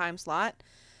 o'clock time slot,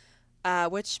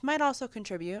 which might also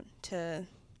contribute to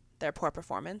their poor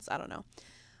performance. I don't know.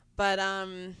 But,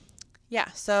 yeah,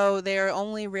 so they're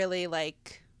only really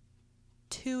like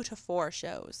 2 to 4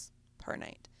 shows per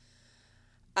night.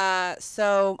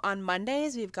 So on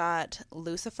Mondays, we've got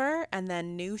Lucifer and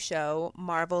then new show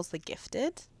Marvel's The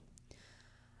Gifted.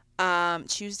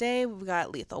 Tuesday, we've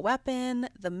got Lethal Weapon,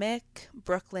 The Mick,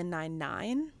 Brooklyn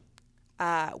Nine-Nine.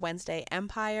 Wednesday,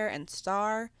 Empire and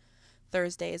Star.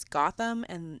 Thursday is Gotham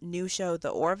and new show The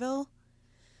Orville.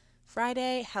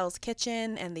 Friday, Hell's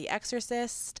Kitchen and The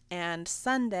Exorcist. And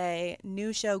Sunday,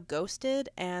 new show Ghosted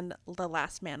and The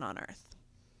Last Man on Earth.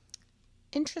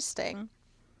 Interesting.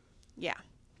 Yeah.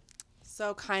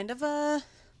 So kind of a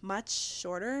much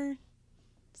shorter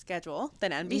schedule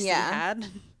than NBC had,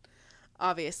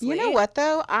 obviously. You know what,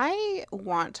 though? I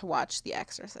want to watch The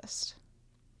Exorcist.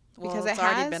 Well, Because it's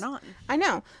already been on. I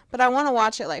know, but I want to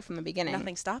watch it like from the beginning.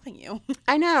 Nothing's stopping you.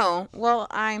 I know. Well,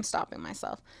 I'm stopping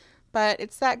myself. But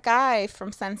it's that guy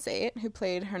from Sense8 who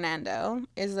played Hernando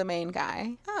is the main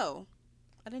guy. Oh,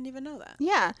 I didn't even know that.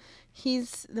 Yeah,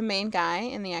 he's the main guy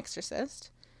in The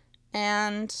Exorcist.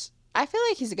 And I feel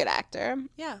like he's a good actor.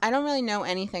 Yeah. I don't really know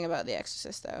anything about The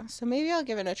Exorcist, though. So maybe I'll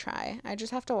give it a try. I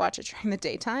just have to watch it during the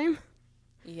daytime.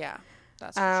 Yeah,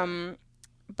 that's for sure.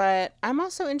 But I'm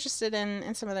also interested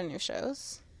in some of their new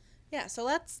shows. Yeah, so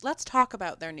let's talk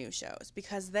about their new shows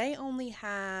because they only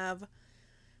have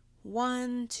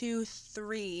 1, 2,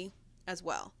 3 as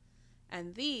well.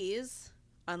 And these,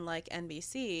 unlike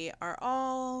NBC, are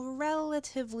all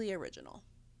relatively original.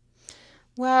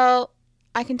 Well,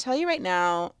 I can tell you right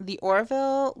now, the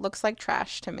Orville looks like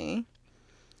trash to me.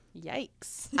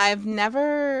 Yikes. I've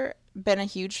never been a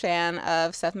huge fan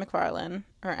of Seth MacFarlane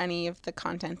or any of the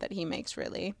content that he makes,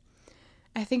 really.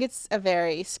 I think it's a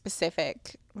very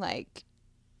specific, like,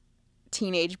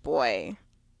 teenage boy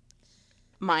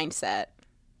mindset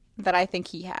that I think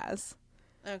he has.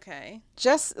 Okay.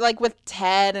 Just, like, with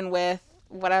Ted and with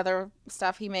what other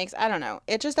stuff he makes, I don't know.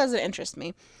 It just doesn't interest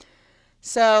me.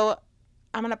 So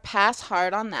I'm going to pass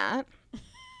hard on that.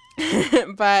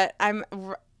 But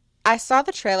I saw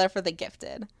the trailer for The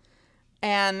Gifted,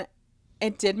 and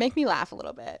it did make me laugh a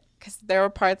little bit because there were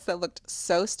parts that looked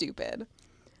so stupid.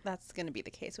 That's going to be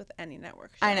the case with any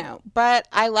network show. I know, but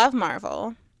I love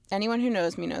Marvel. Anyone who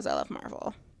knows me knows I love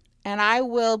Marvel. And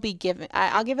I'll give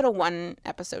it a 1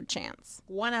 episode chance.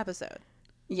 1 episode?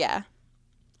 Yeah.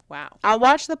 Wow. I'll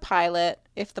watch the pilot.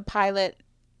 If the pilot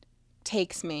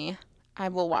takes me, I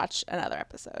will watch another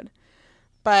episode.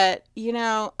 But, you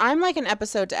know, I'm like an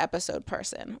episode to episode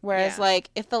person. Whereas,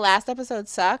 like, if the last episode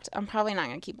sucked, I'm probably not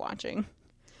going to keep watching.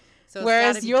 So it's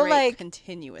gotta be you're great, like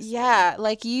continuously. Yeah,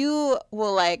 like you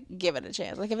will like give it a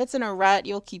chance. Like if it's in a rut,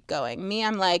 you'll keep going. Me,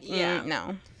 I'm like,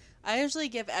 no. I usually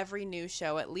give every new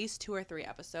show at least 2 or 3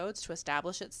 episodes to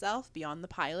establish itself beyond the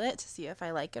pilot to see if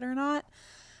I like it or not.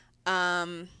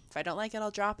 If I don't like it,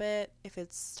 I'll drop it. If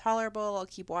it's tolerable, I'll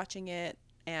keep watching it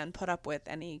and put up with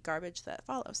any garbage that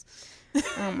follows.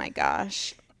 Oh my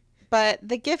gosh. But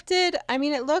The Gifted, I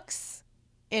mean, it looks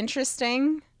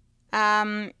interesting.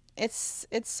 It's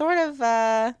sort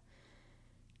of,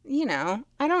 you know,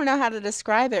 I don't know how to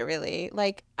describe it really.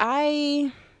 Like,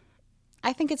 I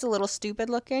think it's a little stupid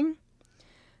looking.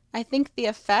 I think the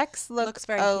effects looks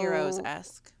very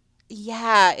Heroes-esque.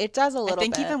 Yeah, it does a little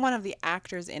bit. I think even one of the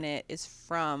actors in it is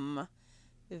from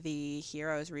the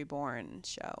Heroes Reborn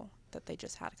show that they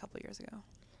just had a couple years ago.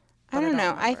 I don't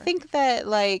know. I think that,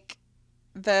 like,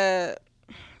 the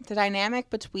dynamic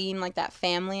between, like, that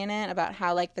family in it, about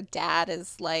how, like, the dad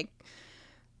is, like,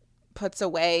 puts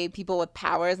away people with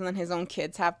powers and then his own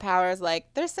kids have powers.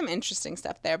 Like, there's some interesting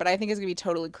stuff there, but I think it's going to be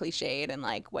totally cliched and,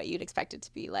 like, what you'd expect it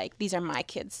to be. Like, these are my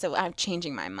kids, so I'm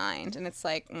changing my mind. And it's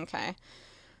like, okay.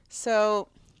 So,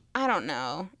 I don't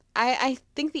know. I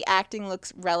think the acting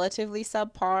looks relatively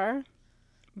subpar,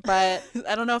 but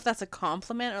I don't know if that's a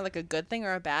compliment or, like, a good thing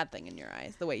or a bad thing in your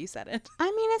eyes, the way you said it. I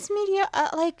mean,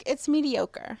 it's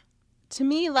mediocre. To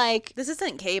me, like... This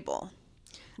isn't cable.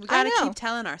 We gotta keep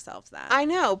telling ourselves that. I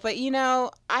know, but, you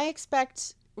know, I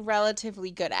expect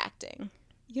relatively good acting.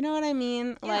 You know what I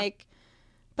mean? Yeah. Like,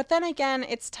 but then again,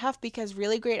 it's tough because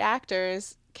really great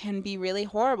actors can be really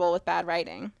horrible with bad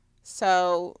writing.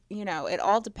 So, you know, it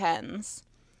all depends.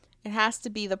 It has to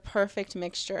be the perfect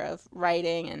mixture of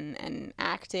writing and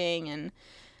acting and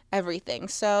everything.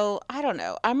 So, I don't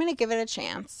know. I'm going to give it a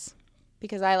chance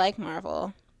because I like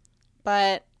Marvel.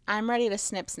 But I'm ready to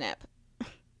snip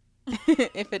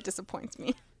if it disappoints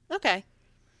me. Okay.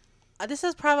 This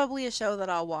is probably a show that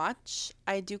I'll watch.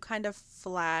 I do kind of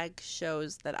flag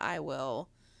shows that I will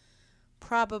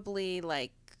probably,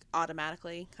 like,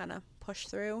 automatically kind of push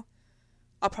through.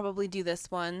 I'll probably do this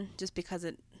one just because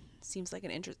it seems like an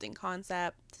interesting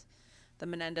concept. The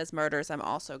Menendez murders, I'm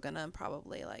also gonna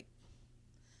probably, like,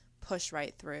 push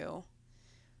right through.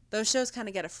 Those shows kind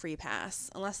of get a free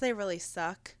pass. Unless they really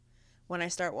suck when I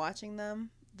start watching them,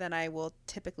 then I will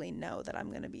typically know that I'm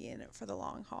going to be in it for the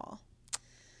long haul.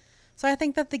 So I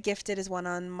think that The Gifted is one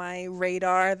on my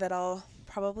radar that I'll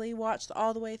probably watch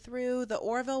all the way through. The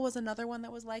Orville was another one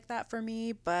that was like that for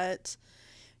me, but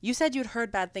you said you'd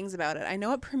heard bad things about it. I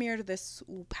know it premiered this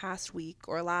past week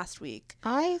or last week.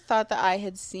 I thought that I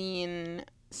had seen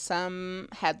some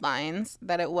headlines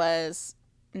that it was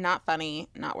not funny,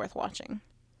 not worth watching.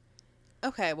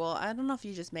 Okay, well, I don't know if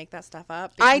you just make that stuff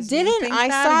up. I didn't. I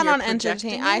saw it on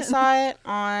entertainment. I saw it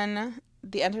on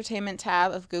the entertainment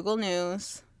tab of Google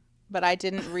News, but I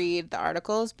didn't read the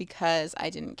articles because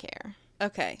I didn't care.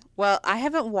 Okay. Well, I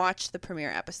haven't watched the premiere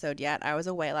episode yet. I was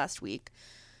away last week,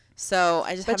 so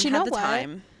I just haven't had the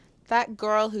time. That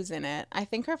girl who's in it, I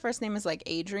think her first name is like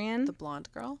Adrian. The blonde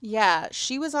girl? Yeah,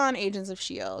 she was on Agents of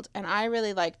S.H.I.E.L.D., and I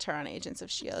really liked her on Agents of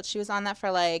S.H.I.E.L.D. She was on that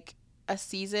for like a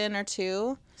season or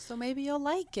 2. So maybe you'll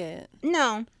like it.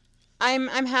 No. I'm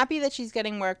happy that she's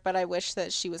getting work, but I wish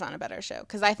that she was on a better show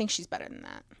because I think she's better than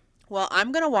that. Well,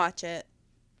 I'm going to watch it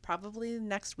probably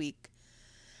next week,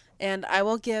 and I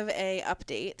will give a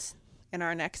update in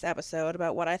our next episode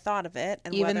about what I thought of it.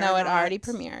 And even though it already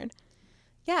premiered.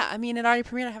 Yeah, I mean, it already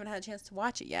premiered. I haven't had a chance to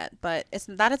watch it yet, but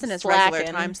that isn't its regular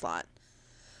time slot.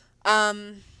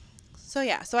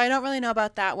 So I don't really know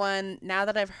about that one. Now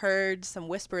that I've heard some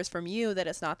whispers from you that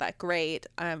it's not that great,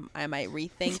 I might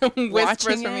rethink Some whispers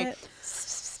watching from me. it.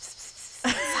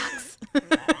 Sucks.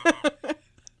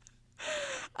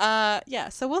 Yeah,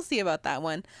 so we'll see about that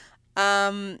one.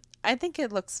 I think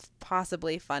it looks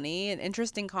possibly funny, an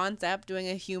interesting concept, doing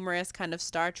a humorous kind of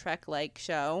Star Trek-like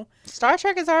show. Star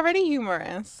Trek is already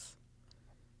humorous.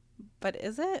 But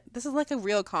is it? This is like a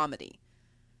real comedy.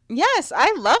 Yes,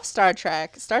 I love Star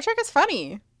Trek. Star Trek is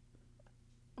funny.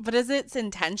 But is its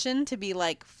intention to be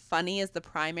like funny as the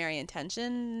primary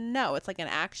intention? No, it's like an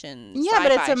action. Yeah,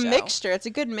 but it's a show. mixture. It's a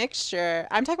good mixture.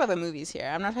 I'm talking about the movies here.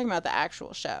 I'm not talking about the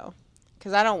actual show.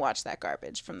 Because I don't watch that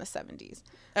garbage from the 70s. Okay.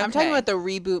 I'm talking about the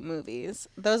reboot movies.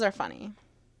 Those are funny.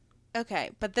 Okay,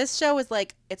 but this show is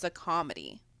like, it's a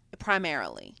comedy,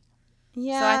 primarily.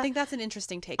 Yeah. So I think that's an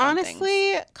interesting take on things.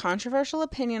 Honestly, controversial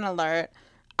opinion alert.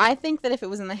 I think that if it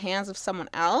was in the hands of someone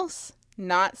else,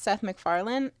 not Seth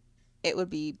MacFarlane, it would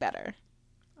be better.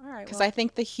 All right. Because I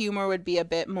think the humor would be a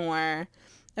bit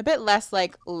less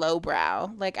like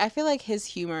lowbrow. Like, I feel like his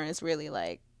humor is really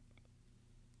like,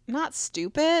 not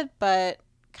stupid, but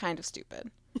kind of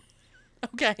stupid.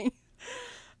 Okay.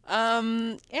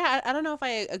 Yeah, I don't know if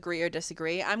I agree or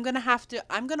disagree. I'm going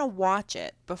to watch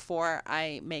it before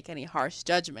I make any harsh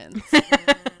judgments.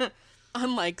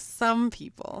 Unlike some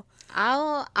people.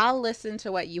 I'll listen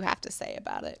to what you have to say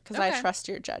about it because I trust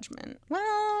your judgment.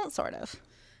 Well, sort of.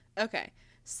 Okay.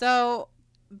 So,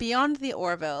 beyond the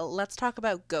Orville, let's talk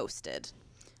about Ghosted.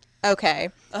 Okay.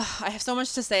 Ugh, I have so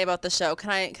much to say about the show. Can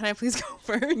I please go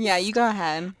first? Yeah, you go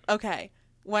ahead. Okay.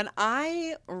 When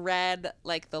I read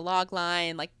like the log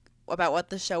line, like about what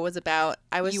the show was about,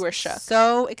 you were shook.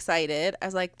 So excited. I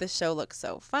was like, this show looks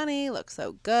so funny, looks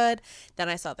so good. Then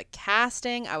I saw the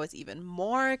casting. I was even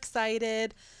more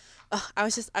excited. Ugh, I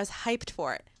was hyped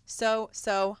for it. So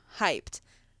hyped.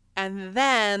 And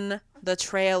then the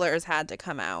trailers had to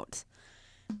come out.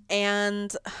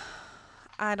 And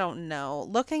I don't know.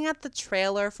 Looking at the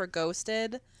trailer for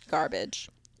Ghosted, garbage.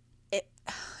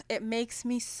 It makes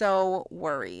me so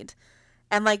worried.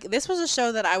 And like, this was a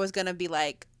show that I was going to be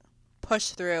like, push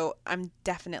through. I'm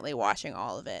definitely watching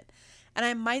all of it. And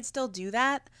I might still do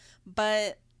that,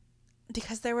 but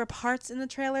because there were parts in the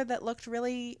trailer that looked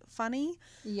really funny.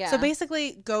 Yeah. So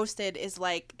basically, Ghosted is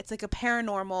like, it's like a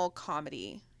paranormal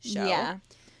comedy show. Yeah.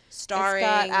 Starring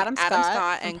Adam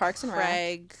Scott and Parks and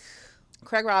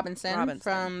Craig Robinson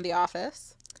from The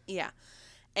Office. Yeah.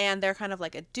 And they're kind of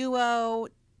like a duo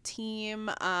team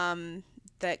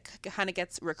that kind of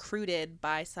gets recruited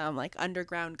by some like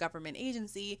underground government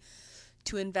agency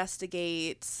to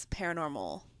investigate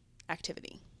paranormal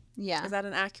activity. Yeah. Is that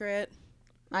an accurate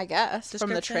I guess from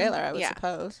the trailer, I would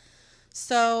suppose.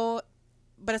 So,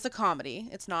 but it's a comedy.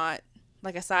 It's not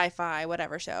like a sci-fi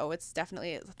whatever show. It's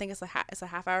definitely, I think it's a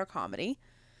half-hour comedy.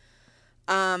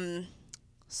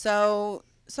 So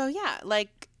yeah,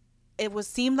 like it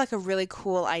seemed like a really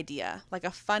cool idea, like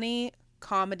a funny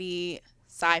comedy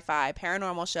sci-fi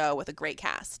paranormal show with a great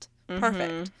cast.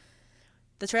 Perfect.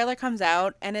 The trailer comes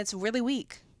out and it's really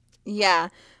weak. Yeah.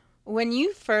 When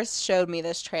you first showed me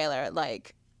this trailer,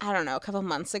 like, I don't know, a couple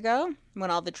months ago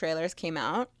when all the trailers came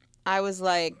out, I was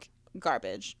like,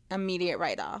 garbage. Immediate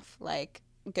write-off. Like,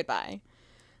 goodbye.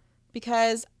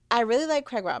 Because I really like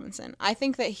Craig Robinson. I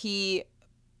think that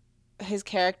his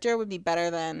character would be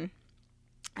better than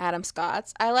Adam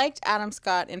Scott's. I liked Adam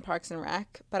Scott in Parks and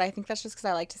Rec, but I think that's just because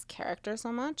I liked his character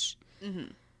so much.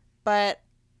 Mm-hmm. But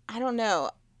I don't know.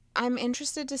 I'm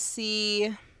interested to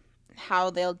see how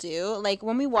they'll do. Like,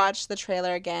 when we watched the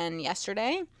trailer again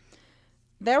yesterday,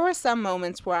 there were some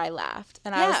moments where I laughed.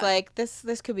 And I was like, this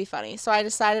could be funny. So I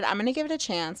decided I'm going to give it a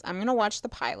chance. I'm going to watch the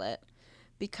pilot.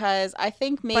 Because I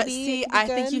think maybe... But see, I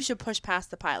think you should push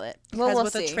past the pilot. Because we'll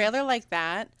with see. a trailer like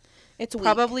that, it's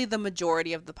probably the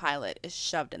majority of the pilot is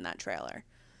shoved in that trailer.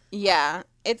 Yeah.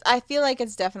 I feel like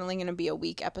it's definitely going to be a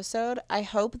weak episode. I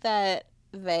hope that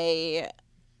I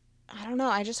don't know.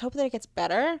 I just hope that it gets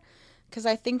better. Because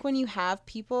I think when you have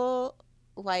people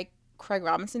like Craig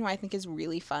Robinson, who I think is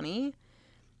really funny,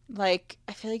 like,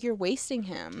 I feel like you're wasting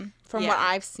him from what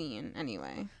I've seen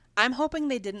anyway. I'm hoping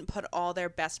they didn't put all their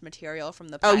best material from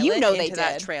the pilot into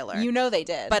that trailer. You know they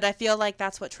did. But I feel like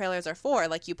that's what trailers are for.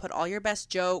 Like, you put all your best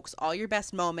jokes, all your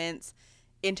best moments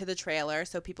into the trailer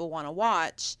so people want to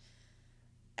watch.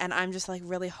 And I'm just, like,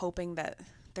 really hoping that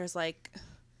there's, like,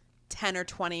 10 or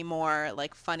 20 more,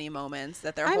 like, funny moments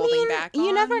that they're holding back on.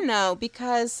 You never know,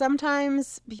 because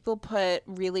sometimes people put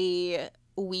really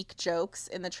weak jokes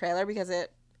in the trailer because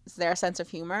it's their sense of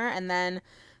humor, and then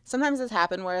sometimes it's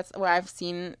happened where I've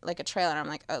seen like a trailer and I'm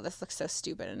like, oh, this looks so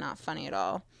stupid and not funny at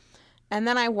all. And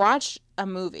then I watch a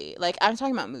movie. Like, I'm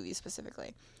talking about movies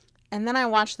specifically. And then I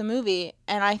watch the movie,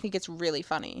 and I think it's really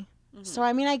funny. Mm-hmm. So,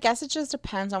 I mean, I guess it just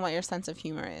depends on what your sense of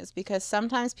humor is. Because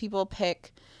sometimes people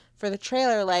pick, for the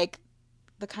trailer, like,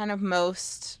 the kind of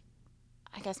most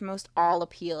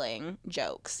all-appealing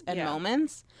jokes and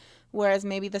moments. Whereas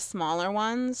maybe the smaller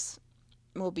ones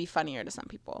will be funnier to some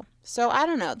people. So, I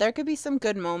don't know. There could be some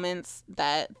good moments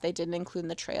that they didn't include in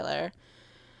the trailer.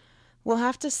 We'll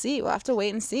have to see. We'll have to wait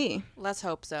and see. Let's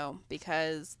hope so,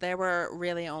 because there were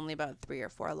really only about 3 or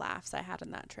 4 laughs I had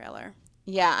in that trailer.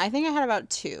 Yeah, I think I had about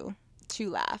two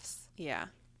laughs. Yeah.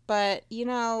 But,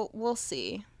 we'll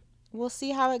see. We'll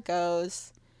see how it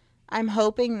goes. I'm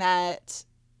hoping that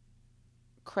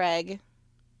Craig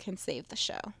can save the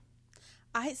show.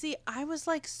 I was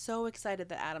like so excited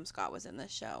that Adam Scott was in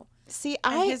this show.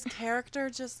 And his character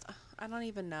just, I don't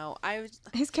even know.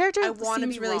 His character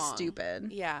seems really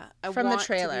stupid. Yeah, from the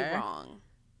trailer. To be wrong.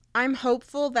 I'm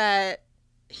hopeful that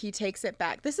he takes it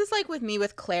back. This is like with me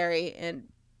with Clary in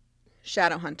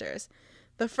Shadowhunters.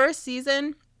 The first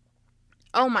season,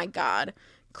 oh my God,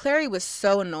 Clary was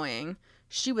so annoying.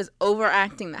 She was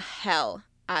overacting the hell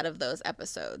out of those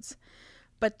episodes.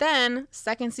 But then,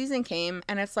 second season came,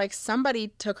 and it's like somebody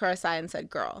took her aside and said,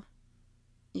 girl,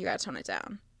 you gotta tone it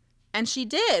down. And she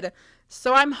did.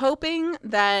 So I'm hoping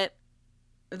that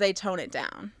they tone it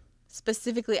down.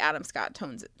 Specifically, Adam Scott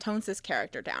tones this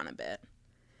character down a bit.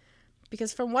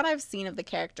 Because from what I've seen of the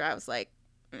character, I was like,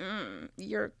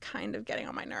 you're kind of getting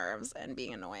on my nerves and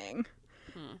being annoying.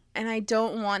 And I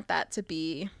don't want that to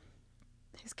be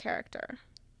his character.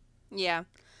 Yeah.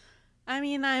 I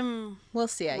mean, we'll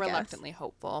see, I reluctantly guess.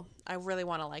 hopeful. I really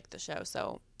want to like the show,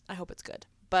 so I hope it's good.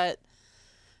 But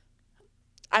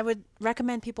I would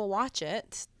recommend people watch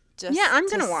it. I'm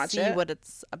going to watch it. See what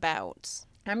it's about.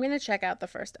 I'm going to check out the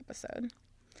first episode.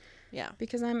 Yeah.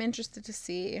 Because I'm interested to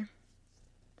see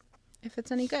if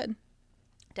it's any good.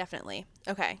 Definitely.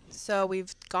 Okay, so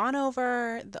we've gone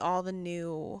over all the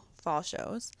new fall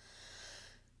shows.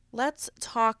 Let's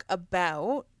talk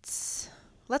about...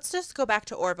 Let's just go back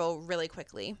to Orville really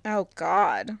quickly. Oh,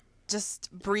 God. Just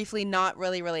briefly, not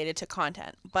really related to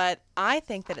content. But I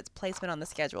think that its placement on the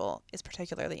schedule is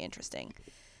particularly interesting.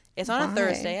 It's on a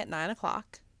Thursday at 9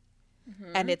 o'clock.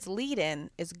 Mm-hmm. And its lead-in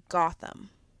is Gotham.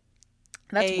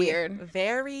 That's weird.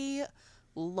 Very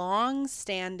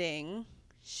long-standing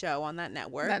show on that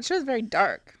network. That show's very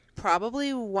dark.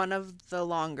 Probably one of the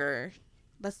longer...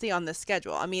 Let's see on this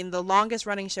schedule. I mean, the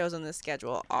longest-running shows on this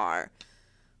schedule are...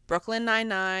 Brooklyn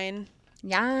Nine-Nine,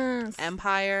 yes,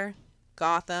 Empire,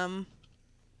 Gotham,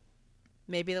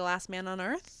 maybe The Last Man on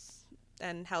Earth,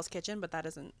 and Hell's Kitchen, but that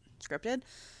isn't scripted.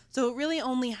 So it really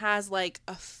only has like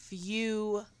a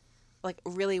few like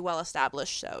really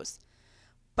well-established shows.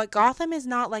 But Gotham is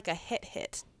not like a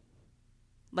hit.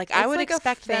 Like I would like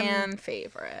expect a fan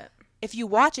favorite. If you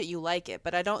watch it, you like it,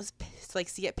 but I don't like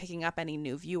see it picking up any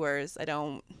new viewers. I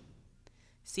don't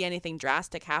see anything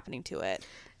drastic happening to it.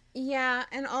 Yeah,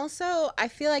 and also I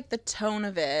feel like the tone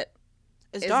of it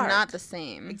is not the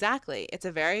same. Exactly. It's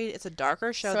a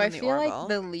darker show than the Orville. So I feel like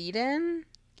the lead-in,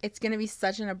 it's going to be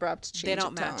such an abrupt change. They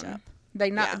don't match up.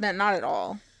 Not at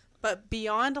all. But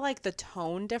beyond like the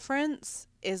tone difference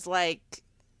is like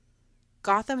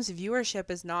Gotham's viewership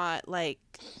is not like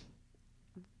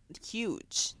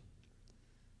huge.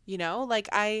 Like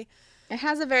it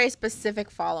has a very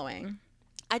specific following.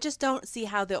 I just don't see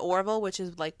how the Orville, which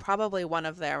is like probably one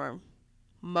of their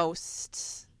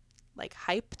most like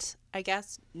hyped, I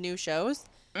guess, new shows,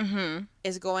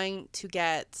 is going to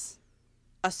get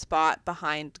a spot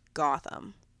behind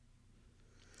Gotham.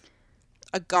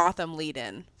 A Gotham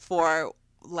lead-in for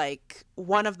like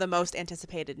one of the most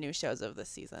anticipated new shows of this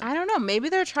season. I don't know. Maybe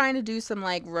they're trying to do some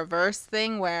like reverse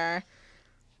thing where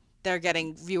they're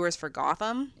getting viewers for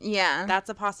Gotham. Yeah. That's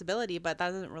a possibility, but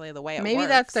that isn't really the way it works. Maybe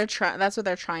that's what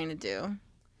they're trying to do.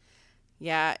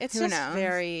 Yeah, it's Who just knows?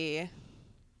 very,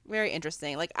 very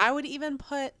interesting. Like, I would even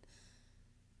put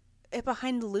it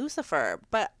behind Lucifer,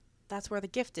 but that's where The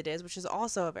Gifted is, which is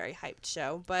also a very hyped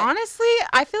show. But honestly,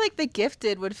 I feel like The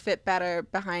Gifted would fit better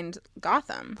behind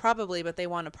Gotham. Probably, but they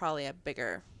want a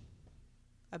bigger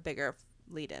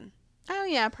lead-in. Oh,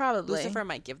 yeah, probably. Lucifer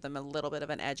might give them a little bit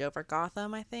of an edge over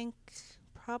Gotham, I think.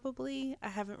 Probably. I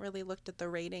haven't really looked at the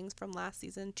ratings from last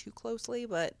season too closely,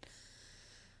 but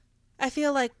I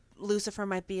feel like Lucifer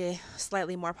might be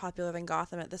slightly more popular than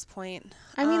Gotham at this point.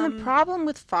 I mean, the problem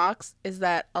with Fox is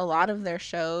that a lot of their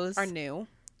shows are new.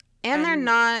 And they're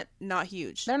not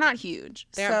huge. They're not huge.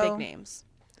 They aren't big names.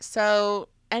 So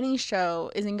any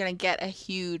show isn't going to get a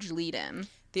huge lead-in.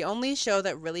 The only show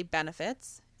that really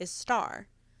benefits is Star.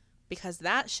 Because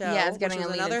that show, it's getting which a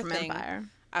was lead-in another from thing Empire.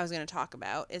 I was going to talk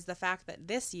about is the fact that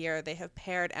this year they have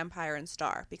paired Empire and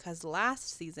Star, because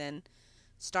last season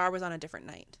Star was on a different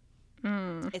night.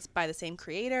 It's by the same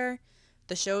creator.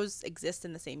 The shows exist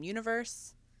in the same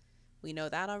universe. We know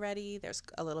that already. There's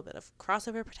a little bit of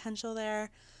crossover potential there.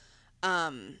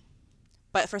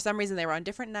 But for some reason they were on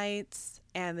different nights,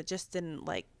 and it just didn't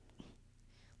like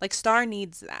Star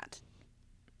needs that.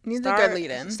 Needs a good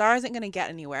lead in. Star isn't going to get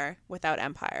anywhere without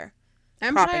Empire.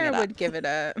 Empire would give it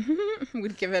a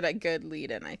good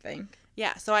lead in, I think.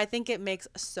 Yeah, so I think it makes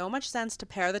so much sense to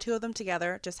pair the two of them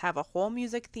together, just have a whole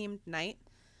music themed night.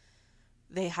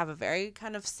 They have a very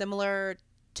kind of similar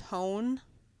tone,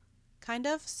 kind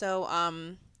of. So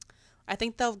I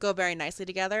think they'll go very nicely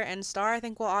together, and Star I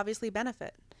think will obviously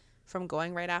benefit from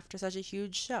going right after such a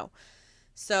huge show.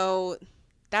 So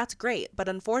that's great, but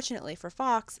unfortunately for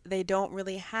Fox, they don't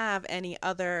really have any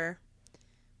other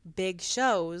big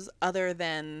shows other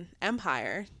than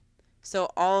Empire. So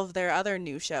all of their other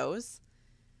new shows,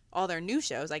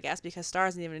 I guess, because Star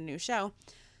isn't even a new show,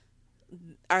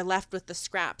 are left with the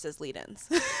scraps as lead-ins.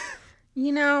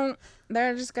 You know,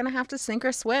 they're just going to have to sink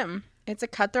or swim. It's a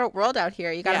cutthroat world out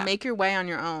here. You got to make your way on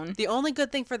your own. The only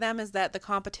good thing for them is that the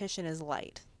competition is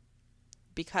light,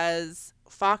 because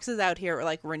Fox is out here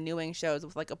like renewing shows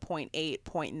with like a 0.8,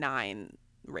 0.9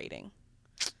 rating.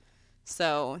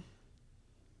 So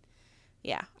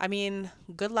yeah, I mean,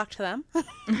 good luck to them.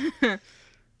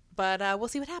 But we'll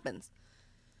see what happens.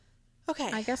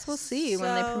 Okay. I guess we'll see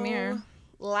when they premiere.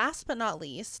 Last but not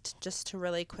least, just to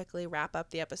really quickly wrap up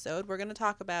the episode, we're going to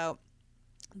talk about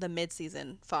the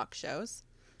mid-season Fox shows.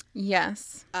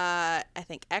 Yes. I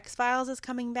think X-Files is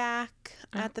coming back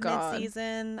at the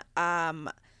mid-season.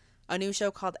 A new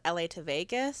show called LA to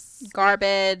Vegas.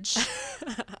 Garbage.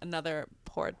 Another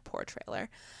poor trailer.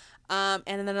 And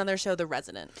then another show, The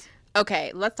Resident.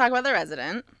 Okay, let's talk about The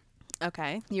Resident.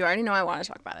 Okay. You already know I want to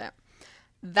talk about it.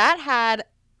 That had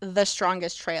the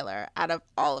strongest trailer out of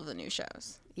all of the new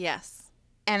shows. Yes.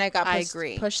 And it got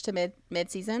pushed to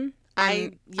mid-season.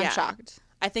 I'm shocked.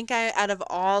 I think out of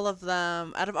all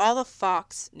the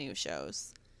Fox new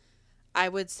shows, I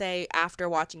would say after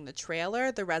watching the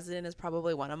trailer, The Resident is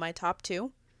probably one of my top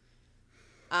 2.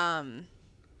 And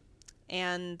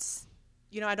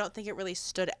you know, I don't think it really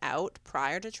stood out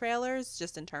prior to trailers,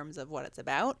 just in terms of what it's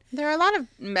about. There are a lot of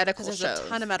medical shows. There's a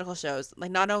ton of medical shows,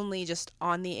 like not only just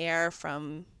on the air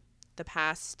from the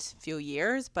past few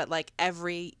years, but like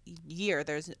every year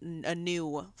there's a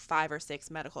new 5 or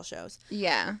 6 medical shows.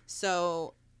 Yeah.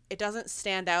 So it doesn't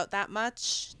stand out that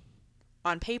much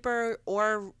on paper,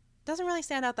 or doesn't really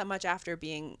stand out that much after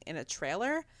being in a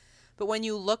trailer. But when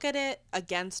you look at it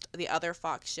against the other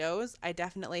Fox shows, I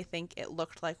definitely think it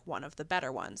looked like one of the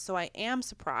better ones. So I am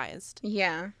surprised.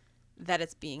 Yeah. That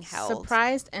it's being held.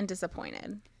 Surprised and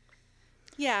disappointed.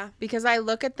 Yeah. Because I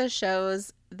look at the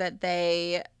shows that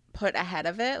they put ahead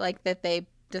of it, like that they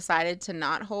decided to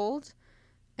not hold,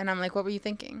 and I'm like, what were you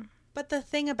thinking? But the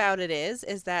thing about it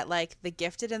is that like The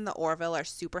Gifted and The Orville are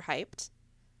super hyped.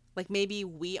 Like maybe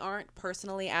we aren't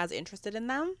personally as interested in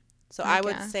them. So I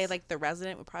would say like The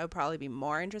Resident would probably be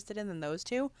more interested in than those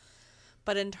two.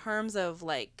 But in terms of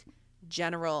like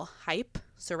general hype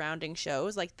surrounding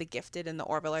shows, like The Gifted and The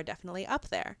Orville are definitely up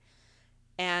there.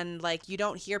 And like you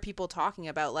don't hear people talking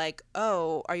about like,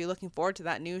 oh, are you looking forward to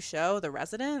that new show, The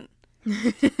Resident?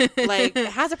 Like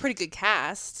it has a pretty good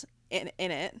cast in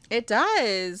it. It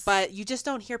does. But you just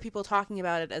don't hear people talking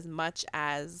about it as much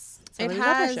as some of these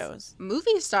other other shows.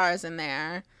 Movie stars in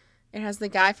there. It has the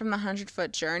guy from the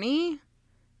 100-Foot Journey.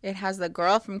 It has the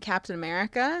girl from Captain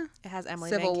America. It has Emily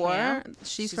Civil Van War. Camp.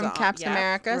 She's from Captain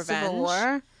America. Revenge. Civil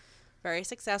War. Very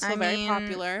successful, very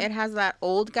popular. It has that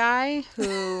old guy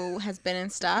who has been in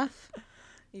stuff.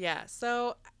 Yeah,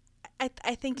 so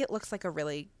I think it looks like a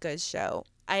really good show.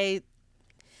 It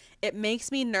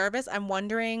makes me nervous. I'm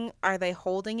wondering, are they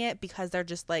holding it because they're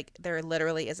just like, there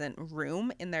literally isn't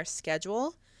room in their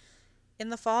schedule in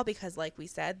the fall, because like we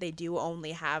said, they do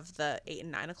only have the 8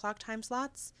 and 9 o'clock time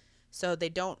slots, so they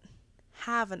don't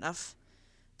have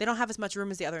as much room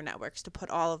as the other networks to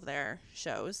put all of their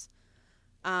shows.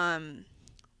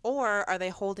 Or are they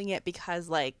holding it because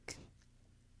like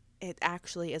it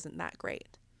actually isn't that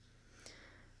great?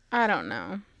 I don't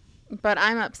know, but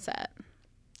I'm upset.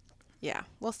 Yeah,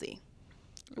 we'll see.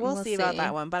 We'll see about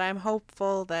that one, but I'm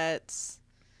hopeful that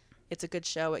it's a good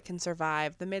show. It can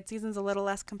survive. The mid-season's a little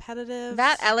less competitive.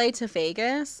 That LA to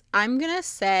Vegas, I'm going to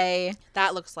say...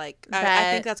 That looks like...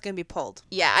 I think that's going to be pulled.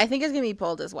 Yeah, I think it's going to be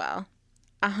pulled as well.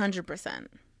 100%.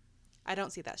 I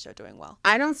don't see that show doing well.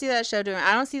 I don't see that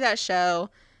show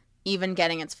even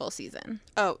getting its full season.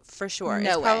 Oh, for sure.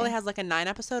 No it probably way. has like a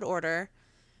 9-episode order.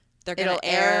 They're going to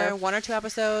air 1 or 2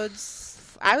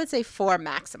 episodes. I would say 4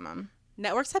 maximum.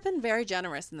 Networks have been very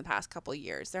generous in the past couple of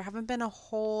years. There haven't been a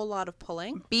whole lot of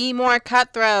pulling. Be more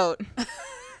cutthroat.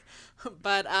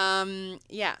 But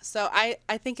yeah, so I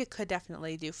think it could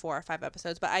definitely do 4 or 5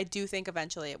 episodes, but I do think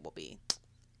eventually it will be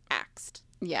axed.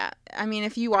 Yeah. I mean,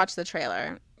 if you watch the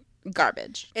trailer,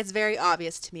 garbage. It's very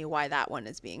obvious to me why that one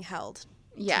is being held.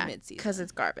 Yeah, mid-season. because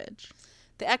it's garbage.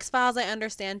 The X-Files I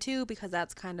understand too, because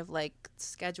that's kind of like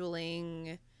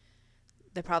scheduling.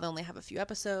 They probably only have a few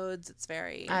episodes. It's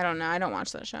very... I don't know. I don't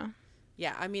watch that show.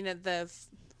 Yeah, I mean, the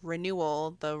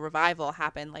revival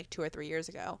happened like 2 or 3 years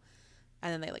ago.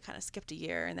 And then they like kind of skipped a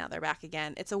year and now they're back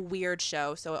again. It's a weird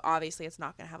show, so obviously it's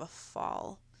not going to have a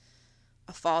fall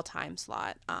time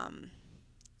slot.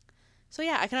 So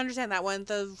yeah, I can understand that one.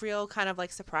 The real kind of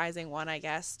like surprising one, I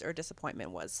guess, or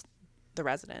disappointment was The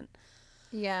Resident.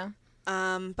 Yeah.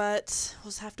 But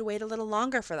we'll just have to wait a little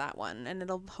longer for that one, and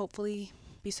it'll hopefully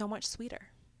be so much sweeter.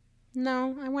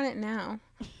 No, I want it now.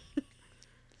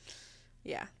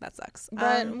 Yeah, that sucks.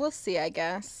 But we'll see, I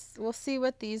guess. We'll see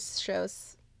what these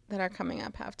shows that are coming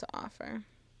up have to offer.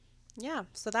 Yeah,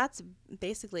 so that's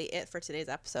basically it for today's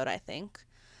episode, I think.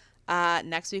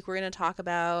 Next week, we're going to talk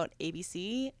about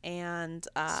ABC and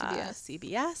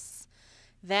CBS.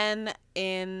 Then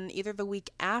in either the week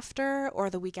after or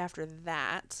the week after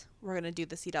that, we're going to do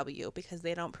the CW because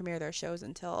they don't premiere their shows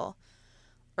until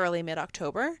early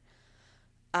mid-October.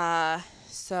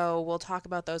 So we'll talk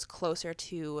about those closer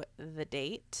to the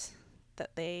date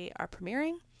that they are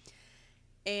premiering.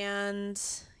 And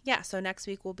yeah, so next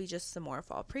week will be just some more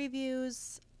fall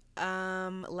previews.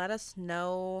 Let us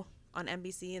know on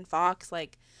NBC and FOX,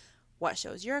 like, what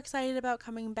shows you're excited about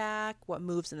coming back, what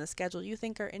moves in the schedule you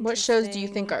think are interesting. What shows do you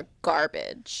think are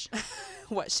garbage?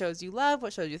 What shows you love,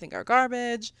 what shows you think are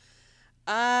garbage.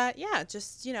 Yeah,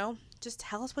 just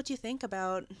tell us what you think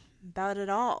about it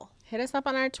all. Hit us up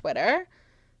on our Twitter,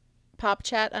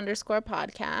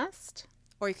 popchat_podcast.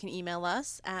 Or you can email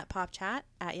us at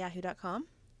popchat@yahoo.com.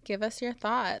 Give us your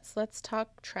thoughts. Let's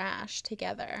talk trash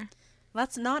together.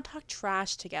 Let's not talk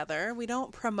trash together. We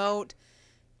don't promote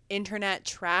internet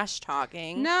trash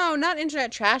talking. No, not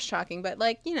internet trash talking, but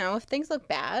like, if things look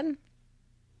bad,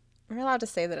 we're allowed to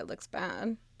say that it looks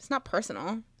bad. It's not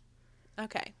personal.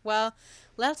 Okay. Well,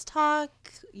 let's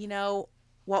talk,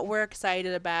 what we're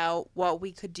excited about, what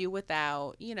we could do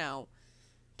without,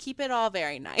 keep it all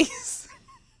very nice.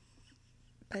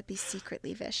 But be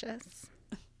secretly vicious.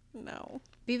 No.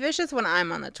 Be vicious when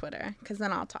I'm on the Twitter, because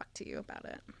then I'll talk to you about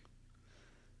it.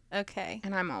 Okay.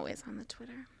 And I'm always on the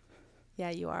Twitter. Yeah,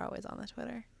 you are always on the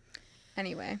Twitter.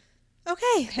 Anyway.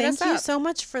 Okay. Thank you so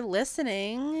much for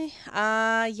listening.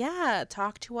 Yeah,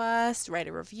 talk to us, write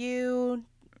a review,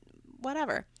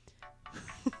 whatever.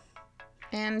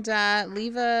 And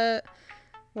leave a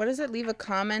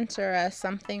comment or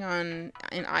something in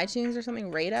iTunes or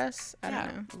something. Rate us. I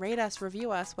don't know. Rate us,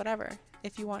 review us, whatever,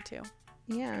 if you want to.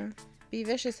 Yeah. Be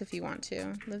vicious if you want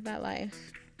to. Live that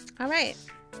life. All right.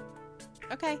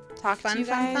 Okay. Talk to you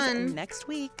guys next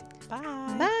week. Bye.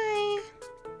 Bye.